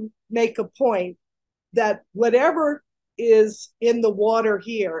to make a point that whatever is in the water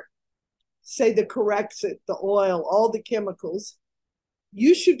here, say the corexit, the oil, all the chemicals,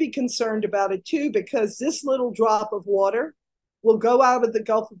 you should be concerned about it too, because this little drop of water will go out of the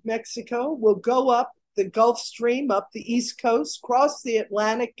Gulf of Mexico, will go up the Gulf Stream, up the East Coast, cross the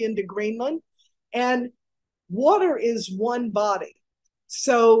Atlantic into Greenland, and water is one body.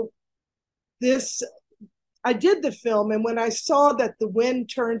 So I did the film, and when I saw that the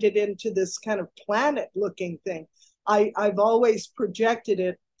wind turned it into this kind of planet-looking thing, I've always projected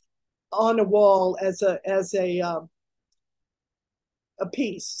it on a wall as a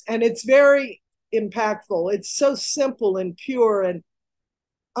piece, and it's very impactful. It's so simple and pure and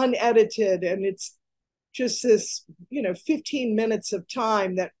unedited, and it's just this 15 minutes of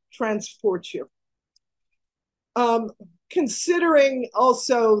time that transports you. Considering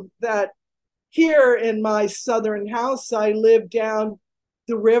also that here in my southern house, I live down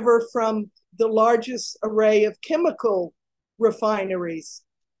the river from the largest array of chemical refineries.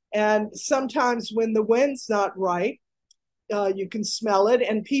 And sometimes when the wind's not right, you can smell it.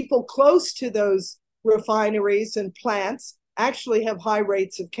 And people close to those refineries and plants actually have high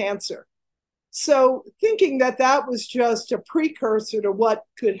rates of cancer. So thinking that that was just a precursor to what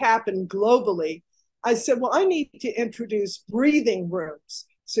could happen globally, I said, well, I need to introduce breathing rooms.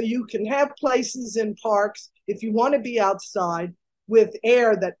 So you can have places in parks, if you want to be outside, with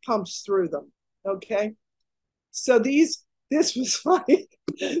air that pumps through them, okay? So this was funny.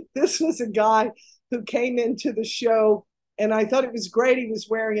 This was a guy who came into the show, and I thought it was great he was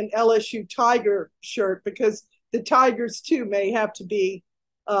wearing an LSU Tiger shirt, because the Tigers too may have to be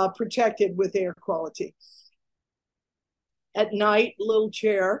protected with air quality. At night, little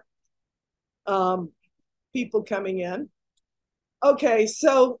chair, people coming in. Okay,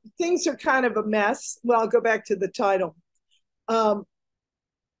 so things are kind of a mess. Well, I'll go back to the title.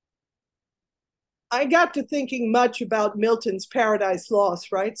 I got to thinking much about Milton's Paradise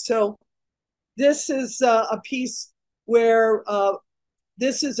Lost, right? So this is a piece where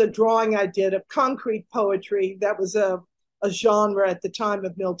this is a drawing I did of concrete poetry. That was a genre at the time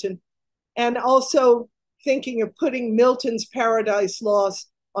of Milton. And also thinking of putting Milton's Paradise Lost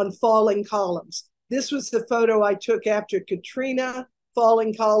on falling columns. This was the photo I took after Katrina,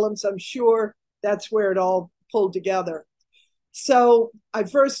 falling columns. I'm sure that's where it all pulled together. So I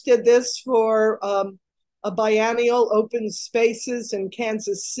first did this for a biennial open spaces in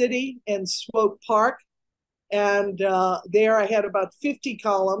Kansas City and Swope Park. And there I had about 50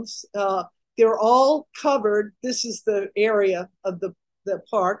 columns. They're all covered. This is the area of the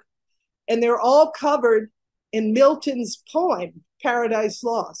park. And they're all covered in Milton's poem, Paradise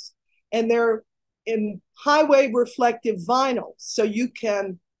Lost. And they're in highway reflective vinyl, so you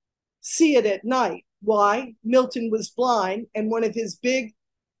can see it at night. Why? Milton was blind, and one of his big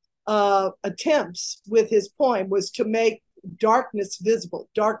attempts with his poem was to make darkness visible,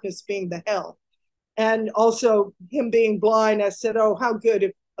 darkness being the hell. And also him being blind, I said, oh, how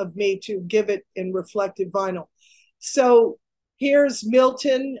good of me to give it in reflective vinyl. So here's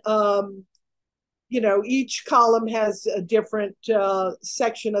Milton. You know, each column has a different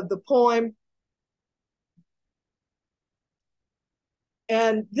section of the poem.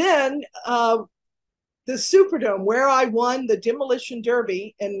 And then the Superdome, where I won the Demolition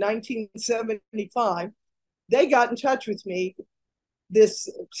Derby in 1975, they got in touch with me, this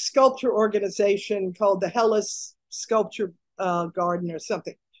sculpture organization called the Hellas Sculpture Garden or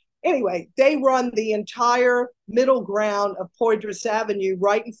something. Anyway, they run the entire middle ground of Poydras Avenue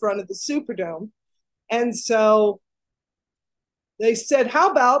right in front of the Superdome. And so they said, how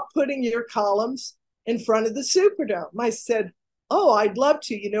about putting your columns in front of the Superdome? I said, oh, I'd love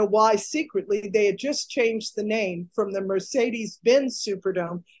to. You know why? Secretly, they had just changed the name from the Mercedes-Benz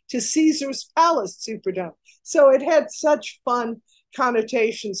Superdome to Caesar's Palace Superdome. So it had such fun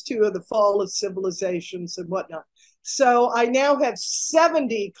connotations too of the fall of civilizations and whatnot. So I now have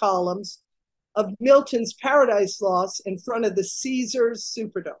 70 columns of Milton's Paradise Lost in front of the Caesar's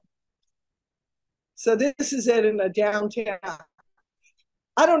Superdome. So this is it in a downtown.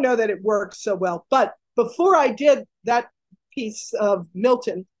 I don't know that it works so well, but before I did that piece of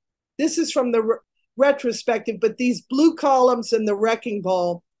Milton, this is from the retrospective, but these blue columns and the wrecking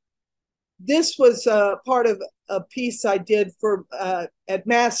ball, this was part of a piece I did for at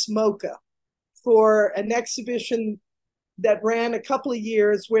Mass MoCA for an exhibition that ran a couple of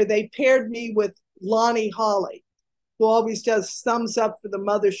years where they paired me with Lonnie Holly, who always does thumbs up for the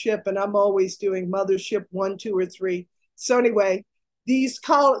mothership, and I'm always doing mothership 1, 2, or 3. So anyway, these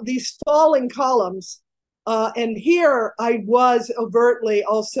falling columns, and here I was overtly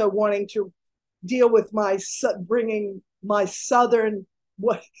also wanting to deal with bringing my Southern,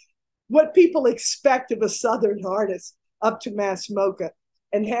 what people expect of a Southern artist up to Mass MoCA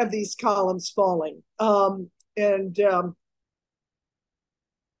and have these columns falling.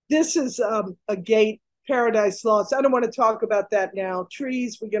 This is a gate, Paradise Lost. I don't want to talk about that now.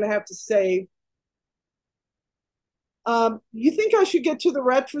 Trees, we're going to have to save. You think I should get to the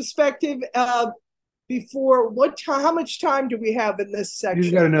retrospective before what time? How much time do we have in this section?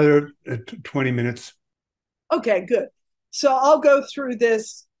 You've got another 20 minutes. Okay, good. So I'll go through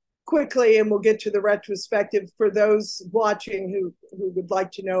this quickly and we'll get to the retrospective for those watching who would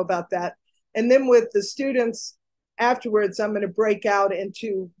like to know about that. And then with the students afterwards, I'm going to break out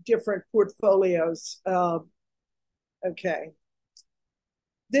into different portfolios. Okay.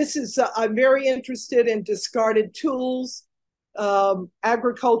 This is, I'm very interested in discarded tools.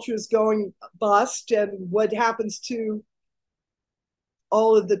 Agriculture is going bust and what happens to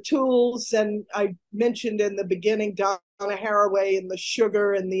all of the tools. And I mentioned in the beginning, Donna Haraway and the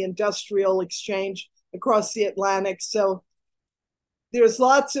sugar and the industrial exchange across the Atlantic. So there's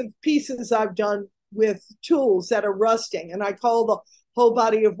lots of pieces I've done with tools that are rusting. And I call the whole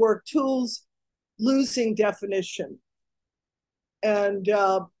body of work Tools Losing Definition. And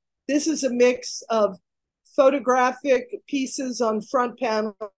this is a mix of photographic pieces on front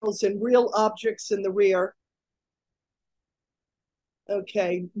panels and real objects in the rear.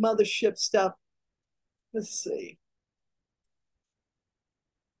 Okay, mothership stuff. Let's see.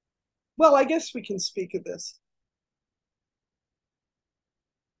 Well, I guess we can speak of this.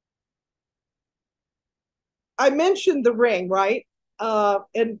 I mentioned the ring, right?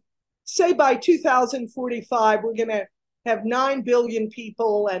 And say by 2045, we're going to have 9 billion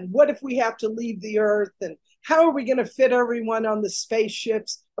people. And what if we have to leave the Earth? And how are we going to fit everyone on the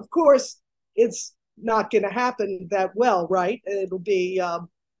spaceships? Of course, it's not going to happen that well, right? It'll be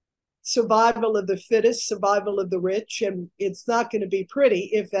survival of the fittest, survival of the rich, and it's not going to be pretty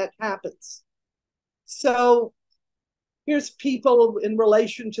if that happens. So here's people in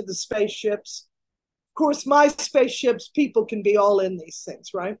relation to the spaceships. Of course, my spaceships, people can be all in these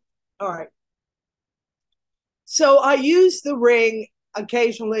things, right? All right. So I use the ring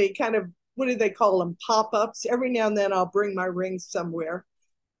occasionally, kind of, what do they call them? Pop-ups. Every now and then I'll bring my ring somewhere.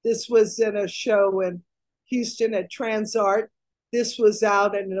 This was in a show in Houston at TransArt. This was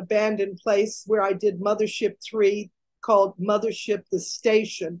out in an abandoned place where I did Mothership 3, called Mothership the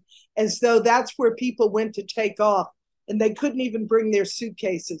Station, as though that's where people went to take off, and they couldn't even bring their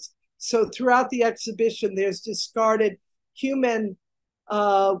suitcases. So throughout the exhibition, there's discarded human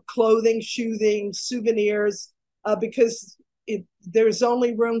clothing, shooting, souvenirs, because there's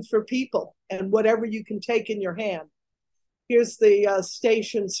only room for people and whatever you can take in your hand. Here's the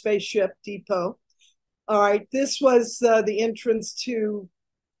station spaceship depot. All right, this was the entrance to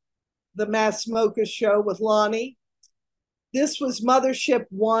the Mass Mocha show with Lonnie. This was Mothership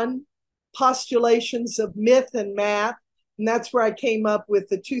 1, Postulations of Myth and Math, and that's where I came up with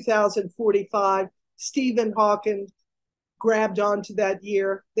the 2045. Stephen Hawking grabbed onto that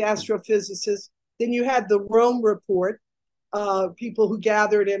year, the astrophysicist. Then you had the Rome report, people who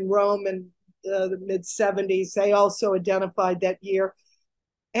gathered in Rome in the mid-70s. They also identified that year.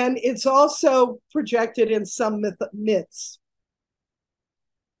 And it's also projected in some myths.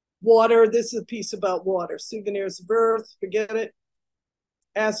 Water, this is a piece about water. Souvenirs of Earth, forget it.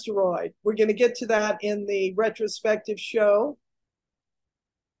 Asteroid. We're going to get to that in the retrospective show.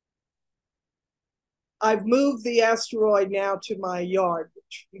 I've moved the asteroid now to my yard,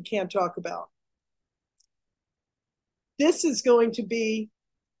 which we can't talk about. This is going to be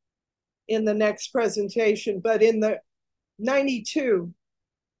in the next presentation, but in the 92,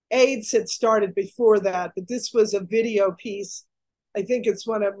 AIDS had started before that, but this was a video piece. I think it's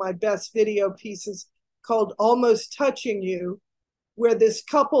one of my best video pieces, called Almost Touching You, where this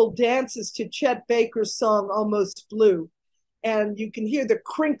couple dances to Chet Baker's song, Almost Blue. And you can hear the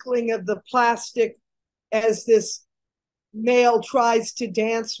crinkling of the plastic as this male tries to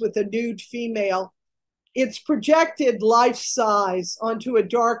dance with a nude female. It's projected life size onto a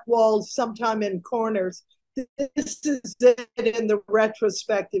dark wall, sometime in corners. This is it in the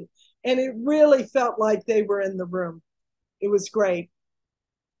retrospective. And it really felt like they were in the room. It was great.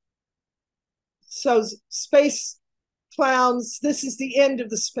 So Space Clowns, this is the end of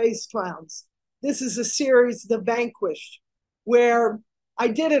the Space Clowns. This is a series, The Vanquished, where I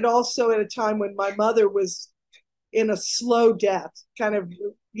did it also at a time when my mother was in a slow death, kind of,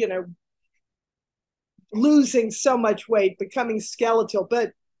 losing so much weight, becoming skeletal.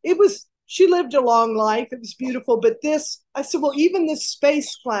 But she lived a long life. It was beautiful. But I said, well, even the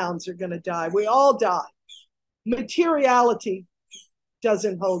space clowns are going to die. We all die. Materiality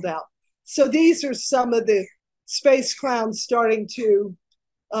doesn't hold out. So these are some of the space clowns starting to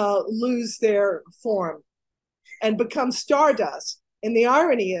lose their form and become stardust. And the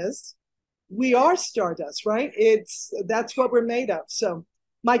irony is, we are stardust, right? That's what we're made of. So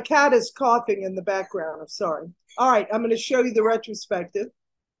my cat is coughing in the background. I'm sorry. All right, I'm going to show you the retrospective.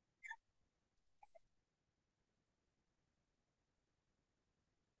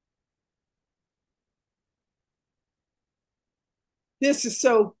 This is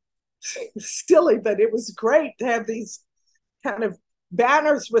so silly, but it was great to have these kind of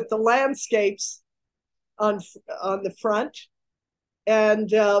banners with the landscapes on the front. And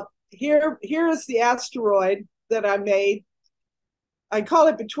here is the asteroid that I made. I call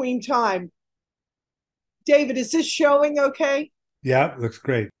it Between Time. David, is this showing okay? Yeah, looks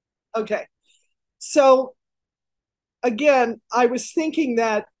great. Okay. So again, I was thinking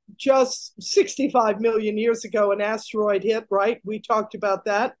that just 65 million years ago, an asteroid hit, right? We talked about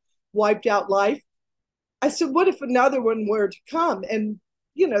that, wiped out life. I said, what if another one were to come? And,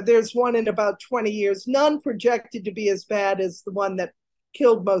 there's one in about 20 years, none projected to be as bad as the one that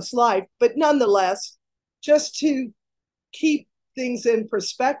killed most life. But nonetheless, just to keep things in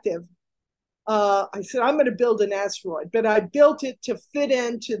perspective, I said, I'm going to build an asteroid. But I built it to fit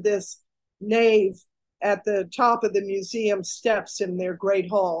into this nave at the top of the museum steps in their Great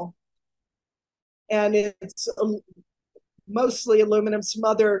Hall. And it's mostly aluminum, some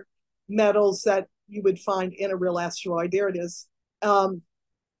other metals that you would find in a real asteroid. There it is.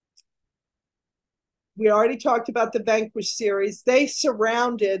 We already talked about the Vanquish series. They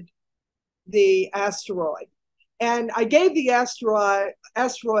surrounded the asteroid. And I gave the asteroid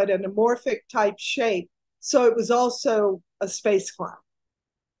an amorphic type shape, so it was also a space clown.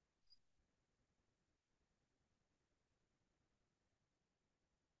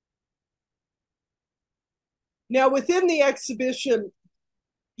 Now, within the exhibition,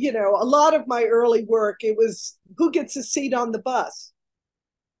 a lot of my early work, it was who gets a seat on the bus.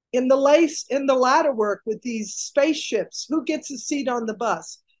 In the latter work with these spaceships, who gets a seat on the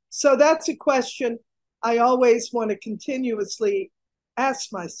bus? So that's a question I always want to continuously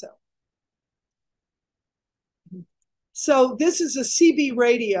ask myself. So this is a CB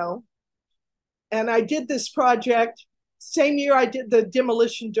radio, and I did this project same year I did the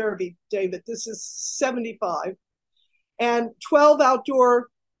Demolition Derby, David. This is 75. And 12 outdoor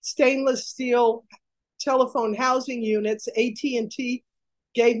stainless steel telephone housing units. AT&T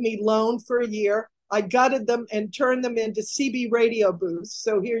gave me loan for a year. I gutted them and turned them into CB radio booths.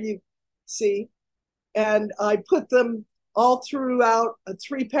 So here you see. And I put them all throughout a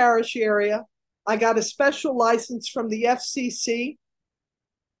 3-parish area. I got a special license from the FCC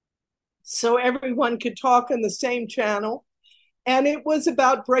so everyone could talk on the same channel. And it was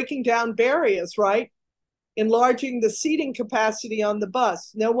about breaking down barriers, right? Enlarging the seating capacity on the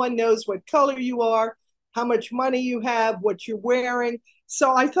bus. No one knows what color you are, how much money you have, what you're wearing.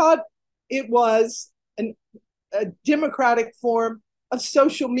 So I thought it was a democratic form of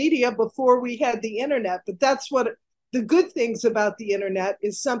social media before we had the internet. But that's what the good things about the internet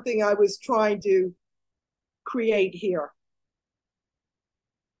is, something I was trying to create here.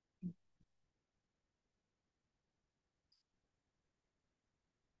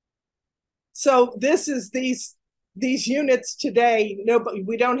 So this is these units today. Nobody,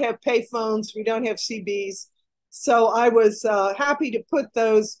 we don't have payphones, we don't have CBs. So I was happy to put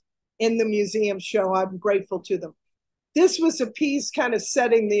those in the museum show. I'm grateful to them. This was a piece kind of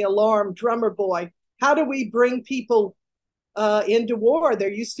setting the alarm, Drummer Boy. How do we bring people into war?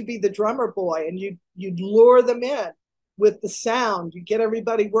 There used to be the drummer boy, and you'd lure them in with the sound. You get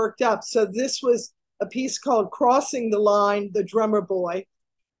everybody worked up. So this was a piece called Crossing the Line, the Drummer Boy,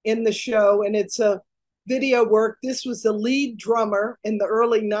 in the show, and it's a video work. This was the lead drummer in the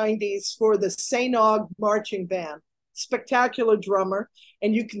early 90s for the St. Aug marching band. Spectacular drummer,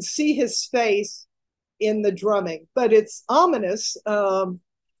 and you can see his face in the drumming, but it's ominous, of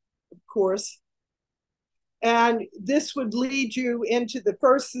course. And this would lead you into the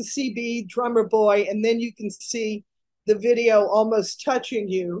CB drummer boy, and then you can see the video almost touching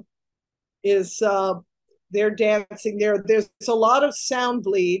you is they're dancing there. There's a lot of sound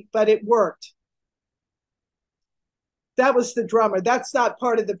bleed, but it worked. That was the drummer. That's not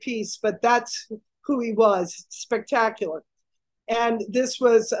part of the piece, but that's who he was. Spectacular. And this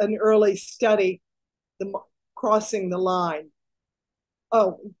was an early study, the crossing the line.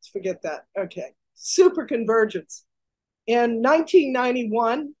 Oh, forget that. Okay. Super convergence. In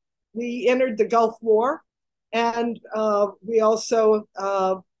 1991, we entered the Gulf War, and we also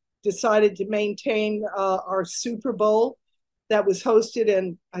decided to maintain our Super Bowl that was hosted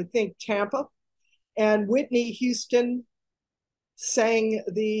in, I think, Tampa. And Whitney Houston sang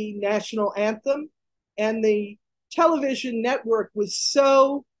the national anthem, and the television network was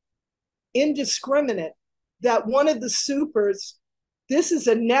so indiscriminate that one of the supers, this is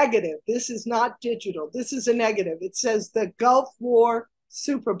a negative, this is not digital, this is a negative. It says the Gulf War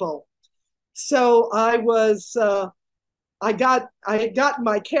Super Bowl. So I had gotten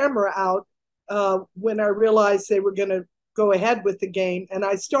my camera out when I realized they were going to go ahead with the game, and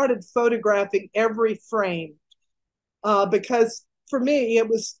I started photographing every frame because for me it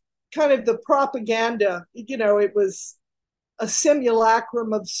was kind of the propaganda. You know, it was a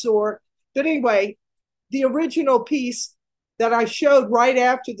simulacrum of sort. But anyway, the original piece that I showed right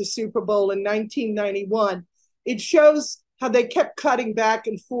after the Super Bowl in 1991, it shows how they kept cutting back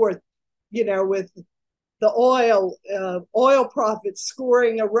and forth, you know, with the oil profits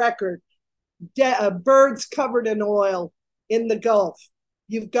scoring a record, birds covered in oil in the Gulf.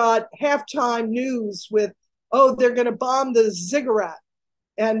 You've got halftime news with, oh, they're going to bomb the ziggurat.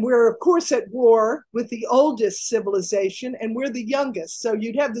 And we're, of course, at war with the oldest civilization, and we're the youngest. So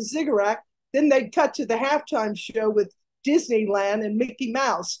you'd have the ziggurat, then they'd cut to the halftime show with Disneyland and Mickey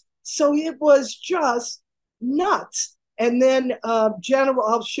Mouse. So it was just nuts. And then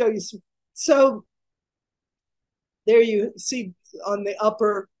I'll show you some. So there you see on the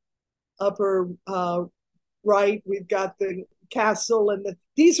upper right, we've got the castle, and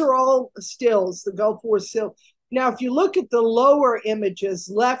these are all stills, the Gulf War still. Now, if you look at the lower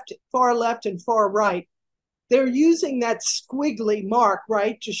images, far left and far right, they're using that squiggly mark,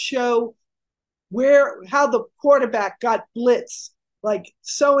 right, to show how the quarterback got blitzed, like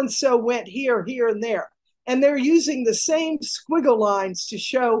so-and-so went here, here, and there. And they're using the same squiggle lines to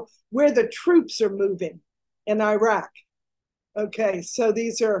show where the troops are moving in Iraq. Okay, so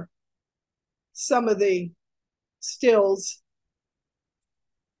these are some of the stills.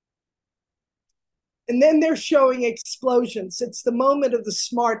 And then they're showing explosions. It's the moment of the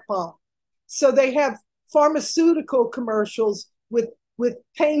smart bomb. So they have pharmaceutical commercials with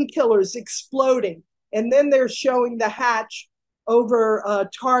painkillers exploding. And then they're showing the hatch over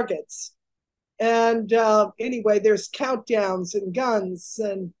targets. And anyway, there's countdowns and guns,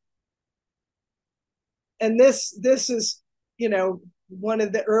 and this is, you know, one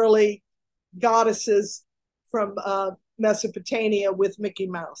of the early goddesses from Mesopotamia with Mickey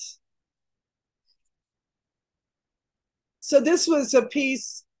Mouse. So this was a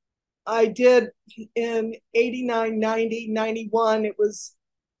piece I did in 89, 90, 91. It was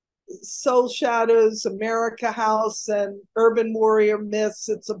Soul Shadows, America House, and Urban Warrior Myths.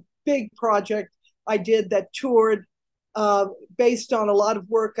 It's a big project I did that toured based on a lot of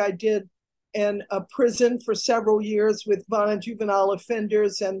work I did in a prison for several years with juvenile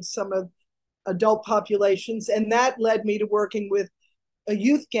offenders and some of adult populations. And that led me to working with a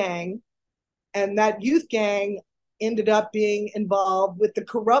youth gang. And that youth gang ended up being involved with the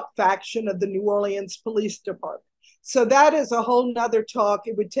corrupt faction of the New Orleans Police Department. So that is a whole nother talk.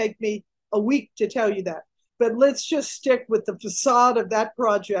 It would take me a week to tell you that. But let's just stick with the facade of that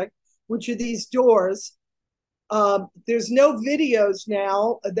project, which are these doors. There's no videos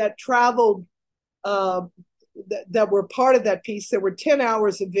now that traveled that were part of that piece. There were 10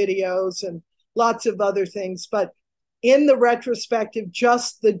 hours of videos and lots of other things, but in the retrospective,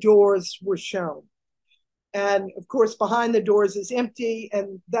 just the doors were shown. And of course, behind the doors is empty,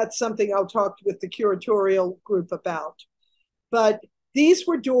 and that's something I'll talk with the curatorial group about. But these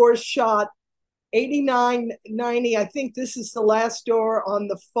were doors shot 89, 90. I think this is the last door on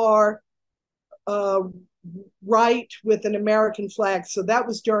the far right with an American flag. So that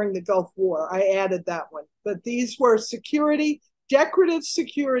was during the Gulf War. I added that one. But these were security, decorative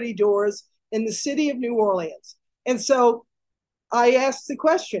security doors in the city of New Orleans. And so I asked the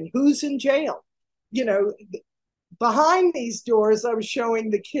question, who's in jail? You know, behind these doors, I was showing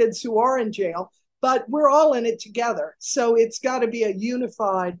the kids who are in jail, but we're all in it together. So it's got to be a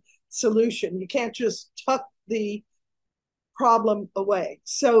unified solution. You can't just tuck the problem away.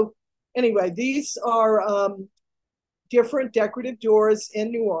 So anyway, these are different decorative doors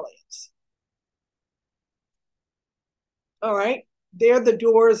in New Orleans. All right, they're the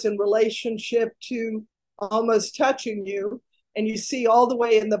doors in relationship to Almost Touching You. And you see all the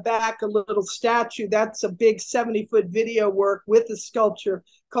way in the back a little statue. That's a big 70-foot video work with a sculpture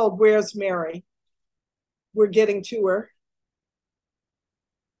called Where's Mary? We're getting to her.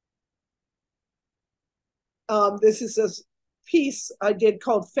 This is a piece I did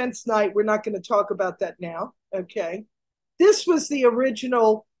called Fence Night. We're not going to talk about that now. Okay. This was the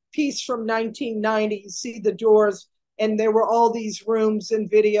original piece from 1990. You see the doors, and there were all these rooms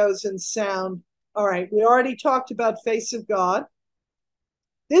and videos and sound. All right, we already talked about Face of God.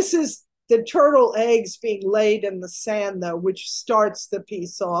 This is the turtle eggs being laid in the sand, though, which starts the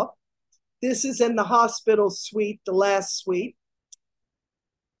piece off. This is in the hospital suite, the last suite.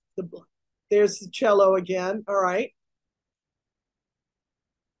 There's the cello again. All right.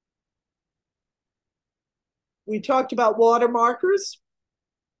 We talked about water markers.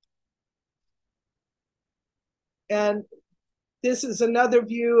 And this is another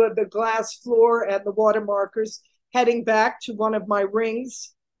view of the glass floor and the water markers heading back to one of my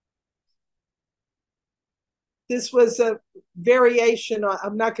rings. This was a variation.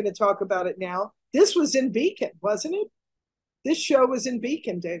 I'm not going to talk about it now. This was in Beacon, wasn't it? This show was in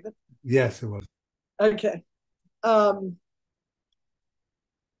Beacon, David. Yes, it was. Okay.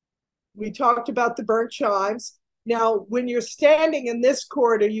 We talked about the burnt chimes. Now, when you're standing in this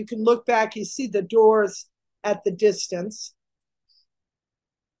corridor, you can look back, you see the doors at the distance.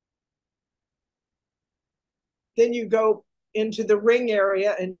 Then you go into the ring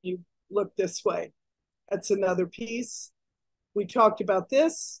area and you look this way. That's another piece. We talked about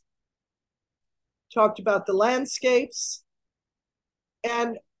this, talked about the landscapes.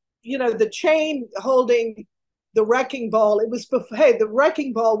 And, you know, the chain holding the wrecking ball, it was before, hey, the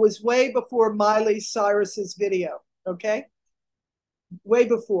wrecking ball was way before Miley Cyrus's video, okay? Way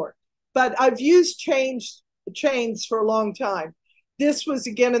before. But I've used chains for a long time. This was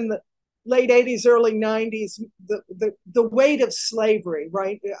again in the late 80s, early 90s, the weight of slavery,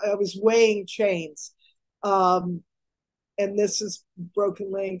 right? I was weighing chains. And this is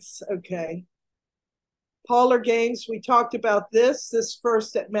broken links, okay. Parlor games, we talked about this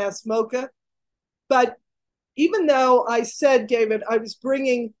first at Mass Mocha. But even though I said, David, I was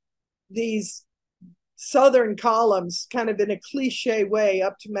bringing these Southern columns kind of in a cliche way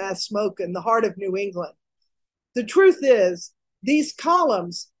up to Mass Mocha in the heart of New England, the truth is these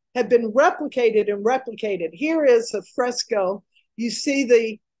columns have been replicated and replicated. Here is a fresco. You see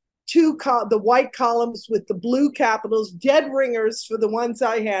the white columns with the blue capitals, dead ringers for the ones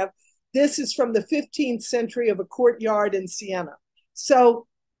I have. This is from the 15th century of a courtyard in Siena. So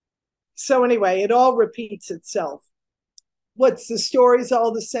anyway, it all repeats itself. What's the story's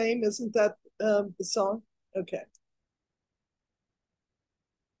all the same? Isn't that the song? Okay.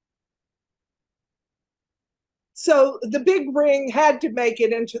 So the big ring had to make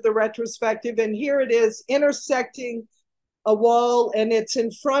it into the retrospective, and here it is intersecting a wall, and it's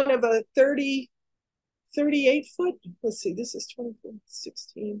in front of a 38 foot, let's see, this is 24,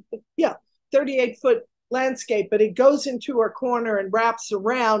 16, yeah, 38 foot landscape, but it goes into a corner and wraps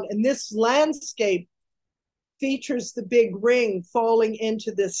around, and this landscape features the big ring falling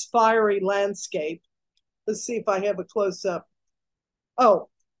into this fiery landscape. Let's see if I have a close up. Oh,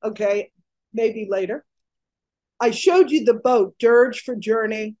 okay, maybe later. I showed you the boat, Dirge for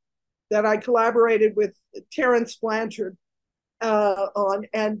Journey, that I collaborated with Terence Blanchard on.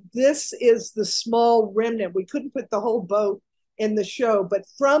 And this is the small remnant. We couldn't put the whole boat in the show, but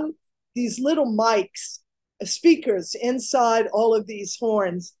from these little mics, speakers inside all of these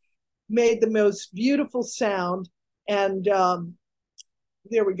horns made the most beautiful sound. And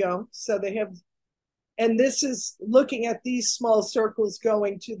there we go. So they have, and this is looking at these small circles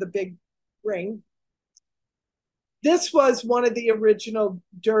going to the big ring. This was one of the original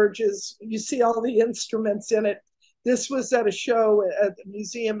dirges. You see all the instruments in it. This was at a show at the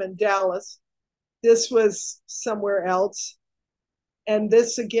museum in Dallas. This was somewhere else. And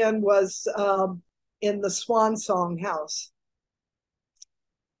this again was in the Swan Song House.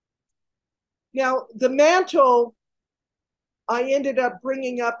 Now, the mantle, I ended up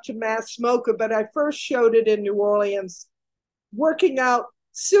bringing up to Mass MoCA, but I first showed it in New Orleans, working out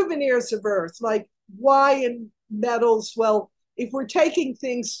souvenirs of Earth, like why in metals? Well, if we're taking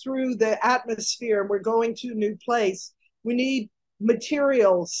things through the atmosphere and we're going to a new place, we need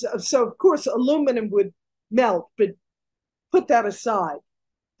materials. So, of course, aluminum would melt, but put that aside.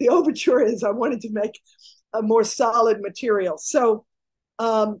 The overture is I wanted to make a more solid material. So,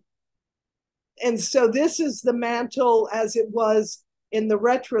 and so this is the mantle as it was in the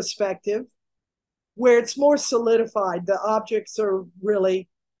retrospective, where it's more solidified. The objects are really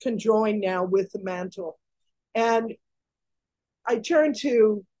conjoined now with the mantle. And I turn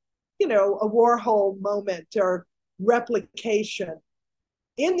to, you know, a Warhol moment or replication.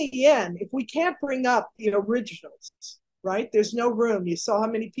 In the end, if we can't bring up the originals, right? There's no room. You saw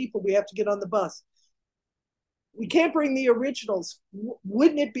how many people we have to get on the bus. We can't bring the originals.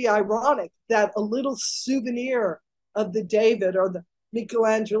 Wouldn't it be ironic that a little souvenir of the David or the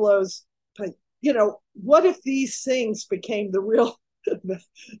Michelangelo's, you know, what if these things became the real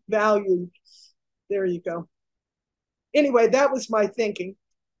value? There you go. Anyway, that was my thinking.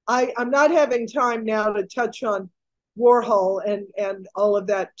 I'm not having time now to touch on Warhol and all of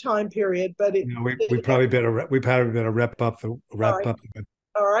that time period, but we probably better wrap up the wrap up.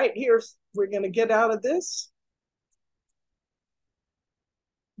 All right, we're going to get out of this.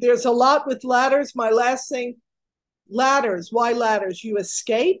 There's a lot with ladders. My last thing, ladders. Why ladders? You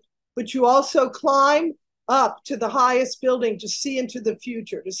escape, but you also climb up to the highest building to see into the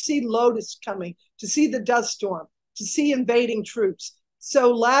future, to see Lotus coming, to see the dust storm, to see invading troops.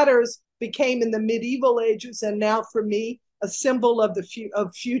 So ladders became in the medieval ages, and now for me, a symbol of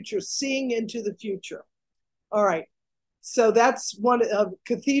of future, seeing into the future. All right. So that's one of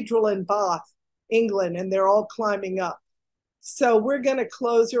cathedral in Bath, England, and they're all climbing up. So we're going to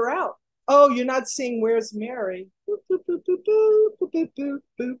close her out. Oh, you're not seeing Where's Mary? Boop, boop, boop, boop, boop, boop, boop,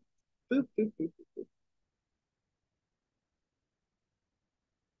 boop, boop, boop, boop, boop.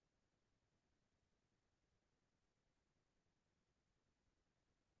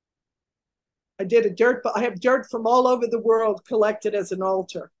 I have dirt from all over the world collected as an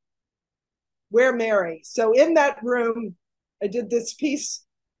altar. Where Mary? So in that room, I did this piece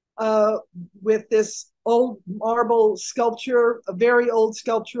with this old marble sculpture, a very old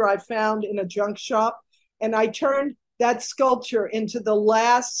sculpture I found in a junk shop. And I turned that sculpture into the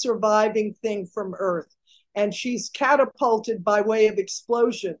last surviving thing from Earth. And she's catapulted by way of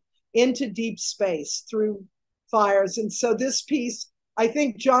explosion into deep space through fires. And so this piece, I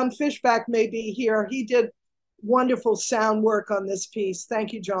think John Fishback may be here. He did wonderful sound work on this piece.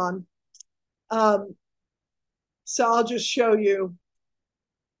 Thank you, John. So I'll just show you.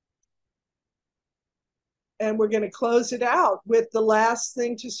 And we're going to close it out with the last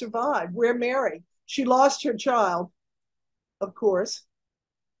thing to survive. Where Mary? She lost her child, of course.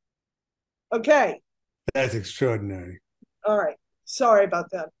 Okay. That's extraordinary. All right. Sorry about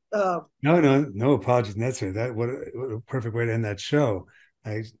that. No apologies necessary. What a perfect way to end that show.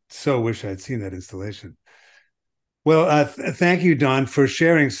 I so wish I'd seen that installation. Well, thank you, Dawn, for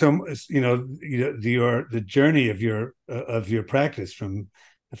sharing the journey of your practice from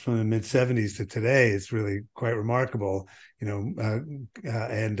the mid 70s to today. It's really quite remarkable, there's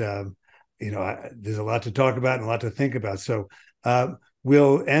a lot to talk about and a lot to think about. So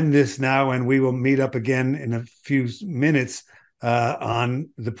we'll end this now, and we will meet up again in a few minutes on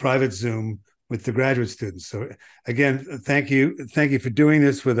the private Zoom with the graduate students. So again, thank you for doing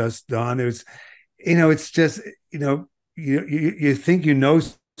this with us, Dawn. It was, it's just, you think you know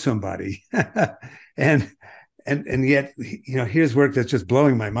somebody, and yet, here's work that's just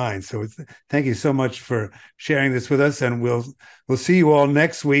blowing my mind. So thank you so much for sharing this with us, and we'll see you all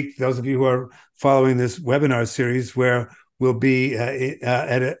next week. Those of you who are following this webinar series, where we'll be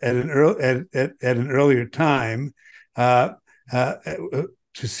at an earlier time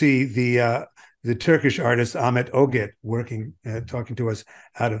to see the Turkish artist Ahmet Oget talking to us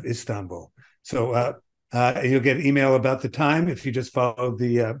out of Istanbul. So you'll get an email about the time if you just follow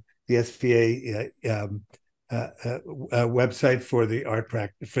the SVA website for the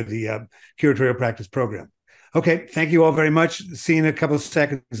Curatorial Practice program. Okay, thank you all very much. See you in a couple of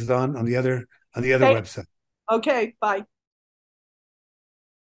seconds on the other website. Okay, bye.